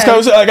 Even in this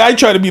conversation, like, I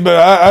try to be better.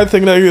 I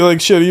think negatively,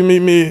 like, shit. You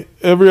meet me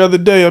every other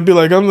day, I'd be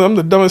like, I'm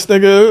the dumbest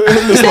nigga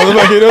in this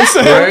motherfucker. You know what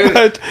I'm saying?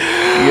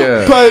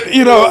 Right? But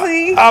you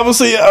know,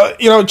 obviously,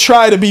 you know,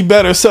 try to be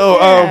better. So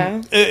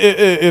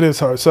it is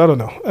hard. So I don't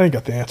know. I ain't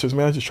got the answers,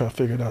 man. I just trying to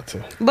figure it out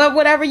too. But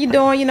whatever you're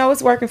doing, you know,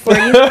 it's working for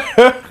you,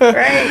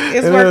 right?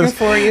 It's working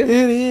for you. It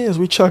is.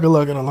 We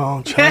chug-a-lugging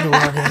along.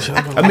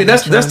 I mean,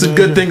 that's the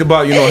good thing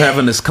about, you know,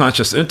 having this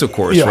conscious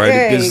intercourse,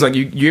 right? It's like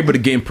you're able to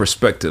gain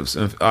perspectives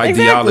and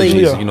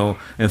ideologies, you know,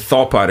 and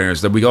thought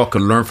patterns that we all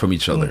can learn from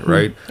each other,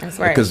 right? That's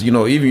right. Because, you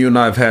know, even you and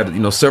I have had, you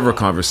know, several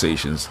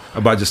conversations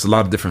about just a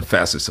lot of different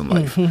facets in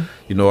life.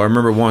 You know, I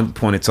remember one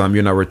point in time you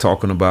and I were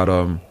talking about,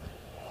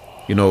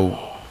 you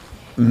know,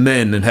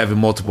 men and having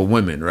multiple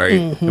women, right?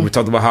 And we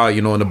talked about how,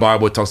 you know, in the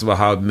Bible it talks about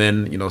how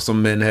men, you know,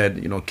 some men had,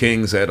 you know,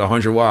 kings had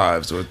 100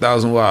 wives or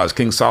 1,000 wives,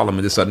 King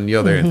Solomon, this, that, and the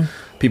other. And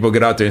people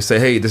get out there and say,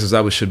 hey, this is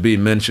how it should be.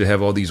 Men should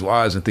have all these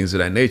wives and things of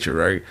that nature,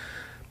 right?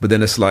 But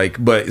then it's like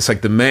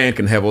the man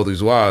can have all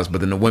these wives,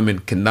 but then the women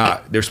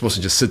cannot. They're supposed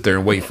to just sit there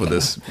and wait for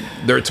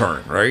their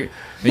turn, right?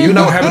 And you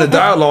know, having a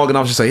dialogue, and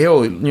I was just like,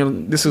 yo, you know,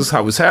 this is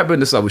how it's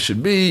happened. This is how it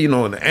should be. You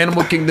know, in the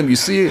animal kingdom, you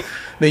see it.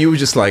 Then you were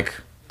just like,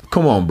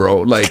 come on,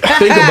 bro. Like,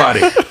 think about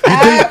it.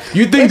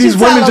 You think these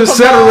women just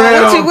sat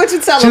around? What you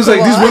tell She was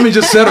like, these women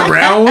just sat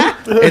around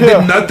and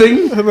did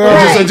nothing,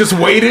 just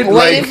waited.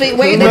 Like,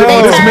 waited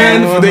this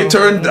man, they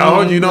turned,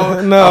 you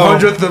know, the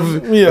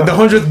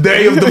 100th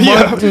day of the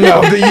month of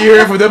the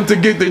year for them to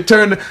get their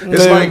turn.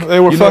 It's like they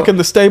were fucking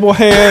the stable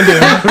hand,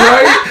 and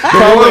right, the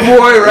water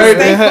boy, right?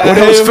 When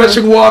he was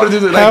fetching water,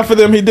 half of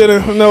them he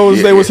didn't know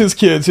they was his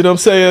kids. You know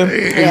what I'm saying?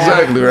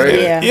 Exactly,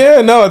 right?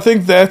 Yeah. No, I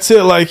think that's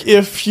it. Like,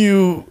 if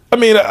you, I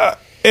mean,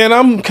 and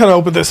I'm kind of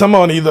open to this. I'm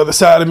on either other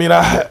side. I mean,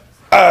 I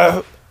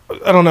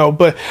don't know,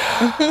 but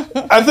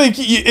I think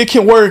it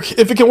can work.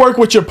 If it can work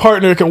with your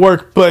partner, it can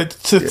work. But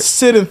to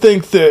sit and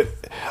think that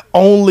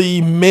only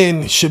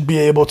men should be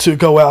able to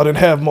go out and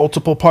have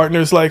multiple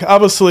partners, like,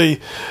 obviously,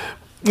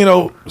 you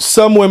know,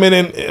 some women,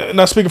 and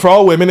not speaking for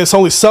all women, it's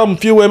only some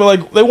few women,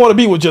 like, they want to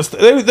be with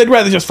they'd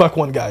rather just fuck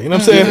one guy. You know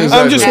what I'm saying?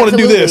 I just want to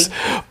do this.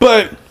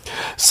 But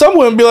some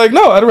women be like,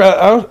 no, I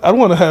don't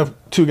want to have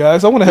two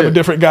guys. I want to have a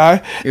different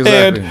guy.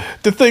 Exactly. And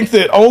to think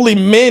that only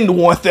men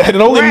want that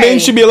and only men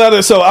should be allowed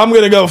to, so I'm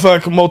going to go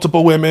fuck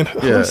multiple women.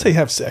 Let's say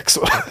have sex.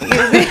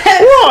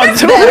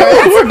 That's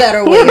a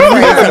better way of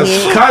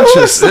phrasing it.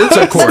 Conscious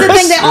intercourse. But to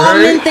think that all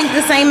men think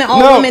the same and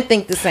all women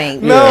think the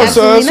same. No,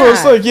 so that's what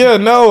it's like.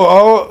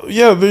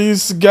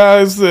 These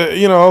guys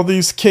that, all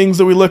these kings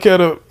that we look at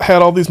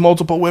had all these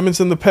multiple women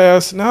in the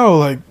past. No,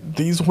 like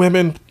these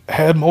women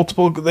had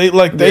multiple.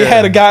 They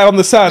had a guy on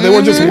the side. They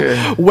weren't just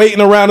waiting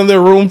around in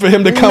their room for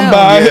him to come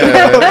by.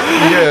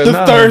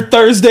 The third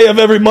Thursday of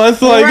every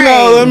month. Like,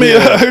 no, let me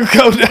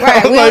go down.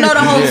 Right, we don't know the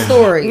whole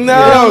story.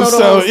 No,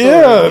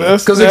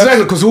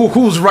 because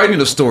who's writing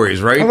the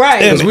stories, right?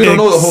 Right, because we don't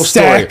know the whole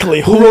story.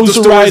 Exactly, who wrote the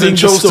stories and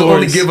chose to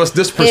only give us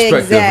this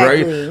perspective,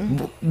 right?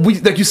 We,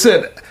 like you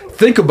said.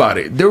 Think about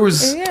it. There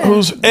was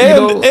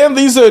and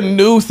these are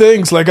new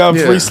things. Like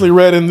I've recently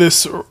read in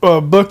this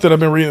book that I've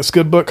been reading, this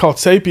good book called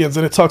 *Sapiens*,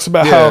 and it talks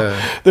about how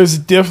there's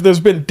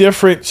been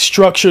different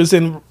structures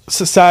in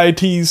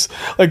societies.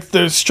 Like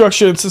the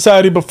structure in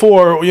society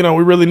before, we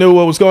really knew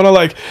what was going on.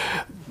 Like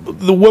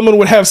the woman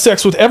would have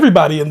sex with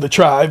everybody in the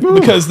tribe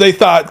because they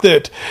thought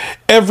that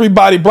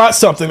everybody brought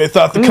something. They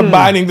thought that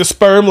combining the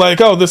sperm,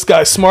 like, oh, this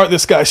guy's smart,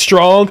 this guy's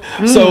strong,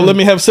 so let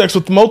me have sex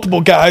with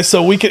multiple guys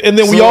so we can, and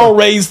then we all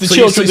raise the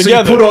children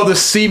together. So you put all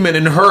this semen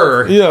in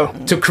her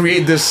to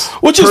create this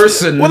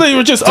person. They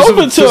were just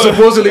open to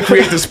supposedly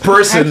create this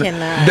person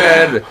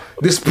that.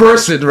 This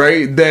person,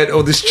 right,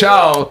 or this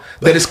child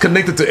that is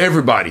connected to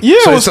everybody. Yeah,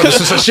 so it's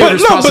a shared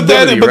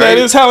responsibility, but that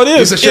is how it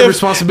is. It's a shared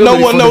responsibility.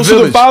 No one knows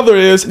who the father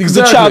is.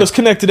 The child is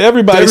connected to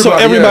everybody, so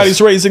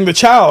everybody's raising the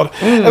child.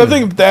 And I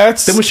think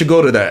that's. Then we should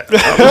go to that.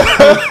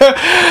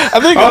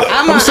 I think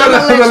I'm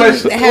gonna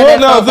let you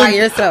have that by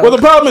yourself. Well, the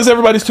problem is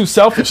everybody's too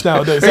selfish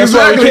nowadays. That's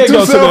why we can't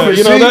go to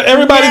that.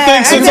 Everybody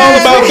thinks it's all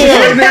about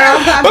them.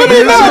 But I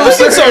mean, I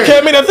think it's okay.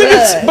 I mean, I think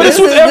it's, but it's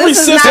with every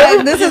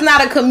system. This is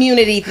not a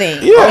community thing.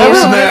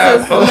 Yeah,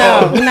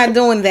 no, we're not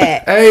doing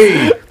that.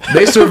 Hey,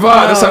 they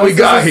survived. That's how we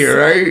got here,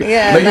 right?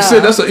 Yeah, like you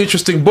said, that's an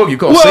interesting book. You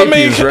call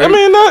 *Sapiens*, right? I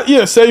mean,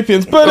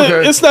 *Sapiens*, but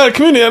it's not a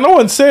community. No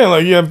one's saying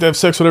like you have to have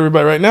sex with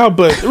everybody right now.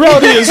 But the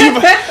reality is,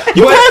 you've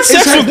had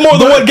sex with more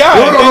than one guy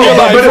in your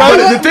life, right?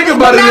 But the thing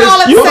about it is,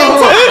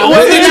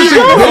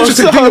 the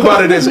interesting thing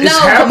about it is, it's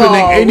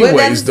happening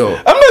anyways, though.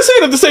 I'm not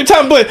saying at the same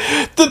time, but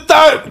the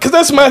thought, because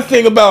that's my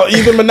thing about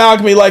even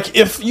monogamy. Like,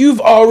 if you've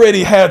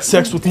already had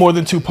sex with more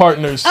than two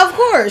partners, of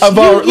course,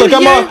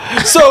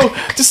 so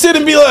to sit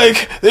and be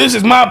like, this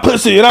is my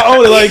pussy and I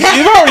own it, like,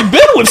 you've already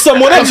been with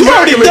someone else. You've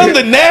already done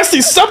the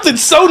nasty, something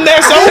so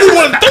nasty I don't even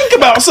want to think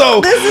about.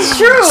 So this is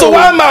true. So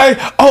why am I,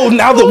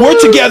 now that we're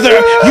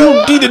together,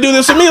 you need to do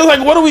this for me?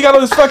 Like, what do we got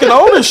on this fucking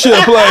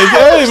ownership? Like,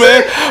 hey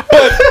man.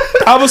 But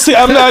obviously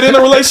I'm not in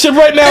a relationship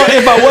right now.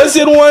 If I was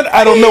in one,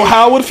 I don't know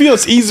how it would feel.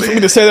 It's easy for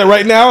me to say that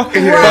right now. But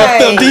if I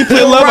felt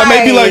deeply in love, I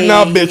may be like,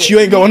 nah bitch, you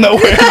ain't going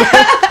nowhere.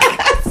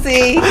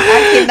 See, I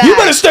cannot. You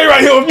better stay right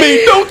here with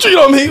me. Don't cheat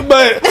on me.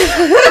 But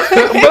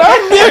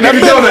I've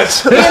been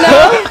donuts.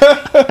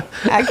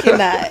 I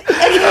cannot.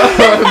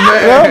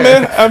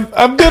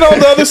 I've been on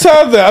the other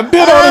side of that. I've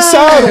been on the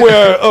side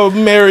where a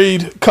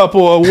married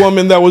couple, a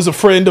woman that was a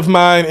friend of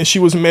mine, and she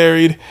was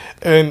married,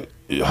 and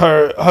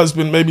her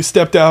husband maybe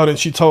stepped out, and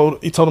he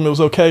told him it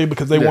was okay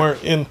because they weren't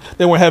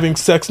having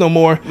sex no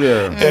more.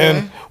 Yeah,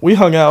 and we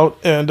hung out,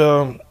 and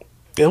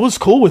it was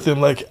cool with him.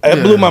 Like,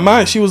 it blew my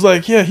mind. She was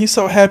like, yeah, he's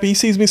so happy. He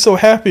sees me so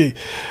happy.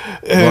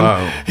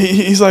 And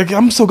he's like,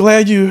 I'm so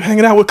glad you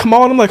hanging out with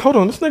Kamal. And I'm like, hold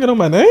on, this nigga know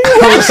my name?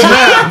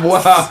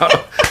 Wow.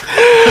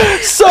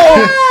 So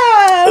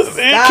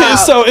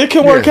it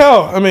can work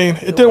out. I mean,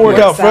 it didn't work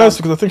out for us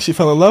because I think she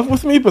fell in love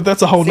with me, but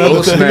that's a whole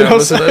nother thing.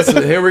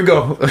 Here we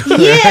go.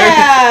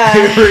 Yeah.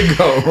 Here we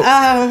go.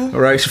 All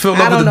right, she fell in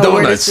love with the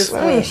donuts.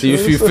 You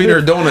feed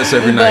her donuts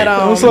every night.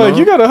 I was like,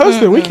 you got a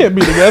husband. We can't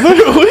be together.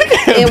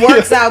 It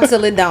works out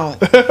till it don't.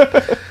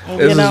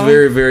 This is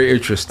very, very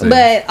interesting.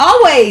 But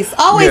always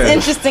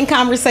interesting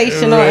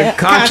conversation on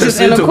conscious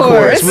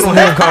intercourse. We don't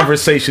have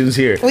conversations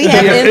here. We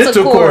have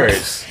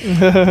intercourse.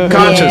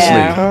 Consciously,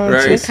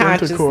 right?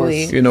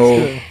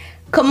 Consciously.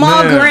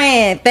 Kamal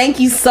Grant, thank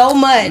you so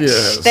much.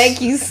 Yes. Thank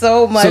you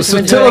so much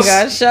for joining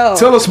our show.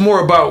 Tell us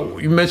more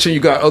about, you mentioned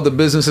you got other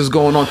businesses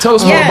going on. Tell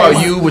us more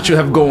about you, what you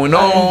have going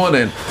on,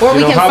 and how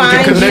we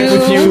can connect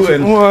with you.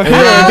 And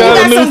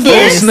got a new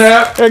thing.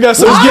 Snap. I got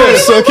some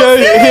gifts,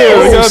 okay? Here,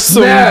 we got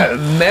some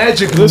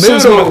Magic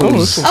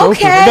Middles.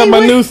 Okay. I got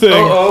my new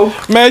thing.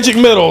 Magic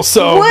Middles.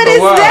 So what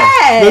is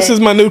that? This is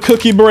my new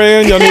cookie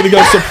brand. Y'all need to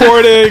go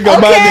support it. Go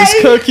buy these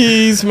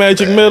cookies.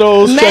 Magic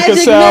Middles. Check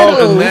us out.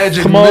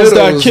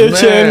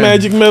 Kamal's.kitchen.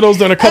 Magic Middles.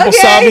 There are a couple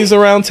Sabis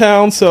around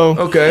town, so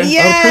I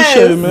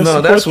appreciate it, man. No,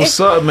 that's what's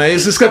up, man.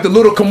 It's just got the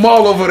little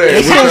Kamal over there.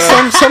 It's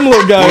got some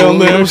little guy on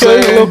there. What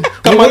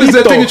is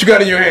that thing that you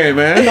got in your hand,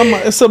 man?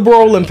 It's a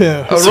rolling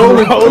pin. A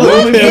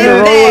rolling pin to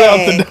roll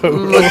out the dough.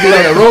 Look at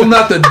that, rolling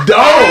out the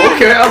dough.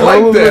 Okay, I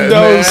like that,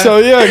 man.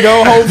 So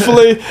go.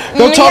 Hopefully,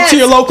 go talk to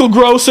your local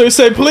grocer.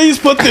 Say, please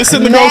put this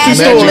in the grocery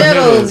store.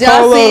 Y'all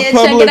see it?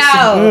 Check it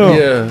out.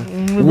 Yeah.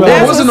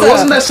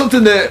 Wasn't that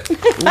something that?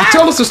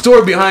 Tell us the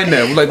story behind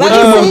that. Like, what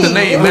came up with the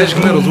name Magic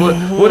Middles?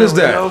 What is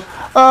that?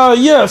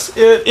 Yes,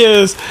 it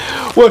is.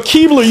 Well,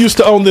 Keebler used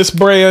to own this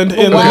brand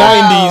in the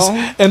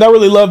 90s, and I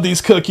really love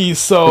these cookies.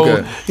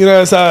 So,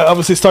 as I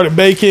obviously started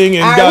baking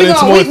and got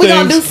into more things. We're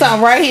going to do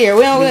something right here.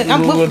 We're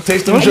going to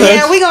taste them drinks?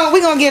 Yeah, we're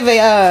going to give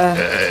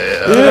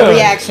a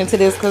reaction to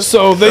this.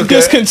 So, they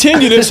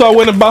discontinued it, so I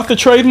went and bought the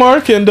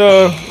trademark, and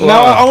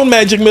now I own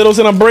Magic Middles,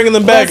 and I'm bringing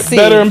them back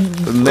better.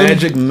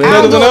 Magic Middles.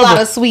 I don't do a lot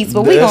of sweets,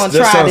 but we're going to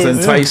try this. That sounds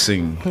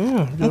enticing.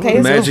 Yeah.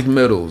 Okay, Magic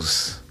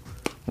Middles.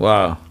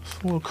 Wow.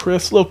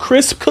 Little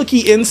crisp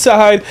cookie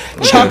inside,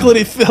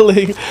 chocolatey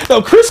filling.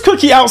 No, crisp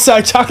cookie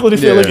outside, chocolatey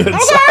filling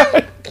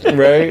inside. Okay.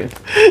 Right.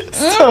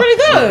 Pretty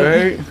good.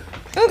 Right.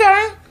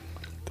 Okay.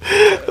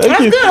 Thank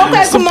you. Good.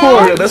 Okay,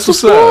 support. Yeah, that's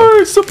what's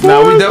up. Support.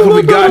 Now we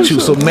definitely got you.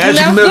 So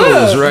Magic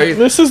Middles, right?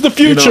 This is the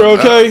future,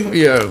 okay?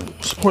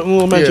 Supporting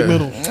little Magic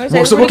Middles.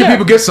 So where can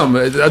people get some?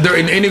 Are there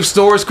in any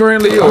stores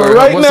currently? Or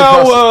right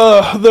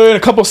now, they're in a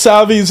couple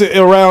Salvies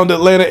around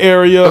Atlanta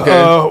area.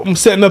 Okay. I'm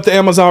setting up the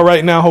Amazon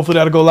right now. Hopefully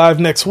that'll go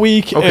live next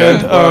week. Okay.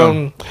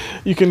 And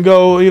you can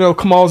go,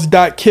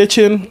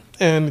 Kamal's.kitchen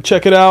and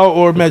check it out,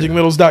 or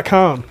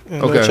magicmiddles.com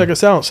and check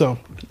us out. So.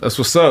 That's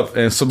what's up.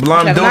 And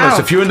Sublime Doughnuts.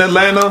 If you're in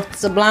Atlanta,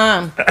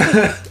 Sublime.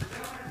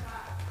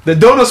 The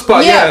donut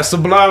spot,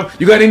 Sublime.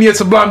 You got any at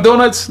Sublime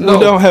Donuts? No,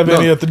 we don't have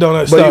any at the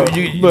donut spot.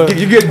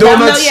 You get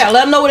donuts. Let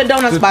them know where the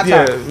donut spots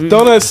are.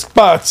 Donut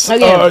spots.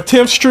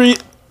 10th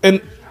Street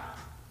and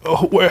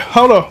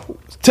hold on.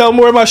 Tell them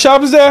where my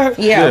shop is at.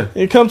 Yeah.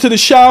 You come to the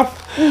shop.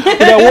 We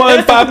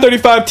got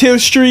 535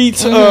 10th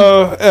Street,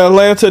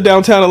 Atlanta,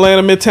 downtown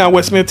Atlanta, Midtown,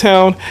 West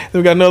Midtown.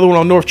 Then we got another one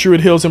on North Druid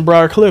Hills and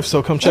Briar Cliff.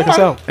 So come check us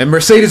out. And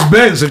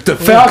Mercedes-Benz, if the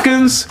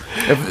Falcons,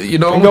 check out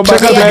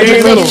the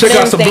game, check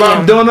out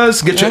Sublime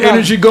Donuts, get your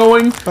energy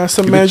going. Buy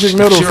some Magic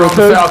Middles. Cheer on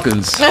the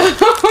Falcons.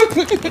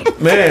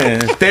 Man,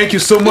 thank you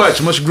so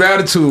much. Much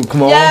gratitude,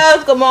 Kamal.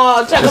 Yes,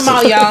 Kamal. Check them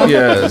out, y'all.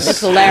 Yes.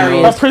 It's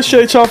hilarious. I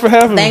appreciate y'all for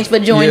having me. Thanks for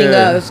joining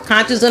us.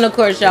 Conscious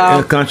Intercourse, y'all.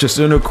 And Conscious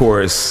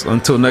Intercourse.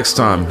 Until next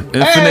time.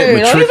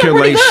 Infinite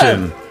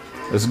matriculation.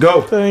 Let's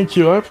go. Thank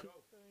you.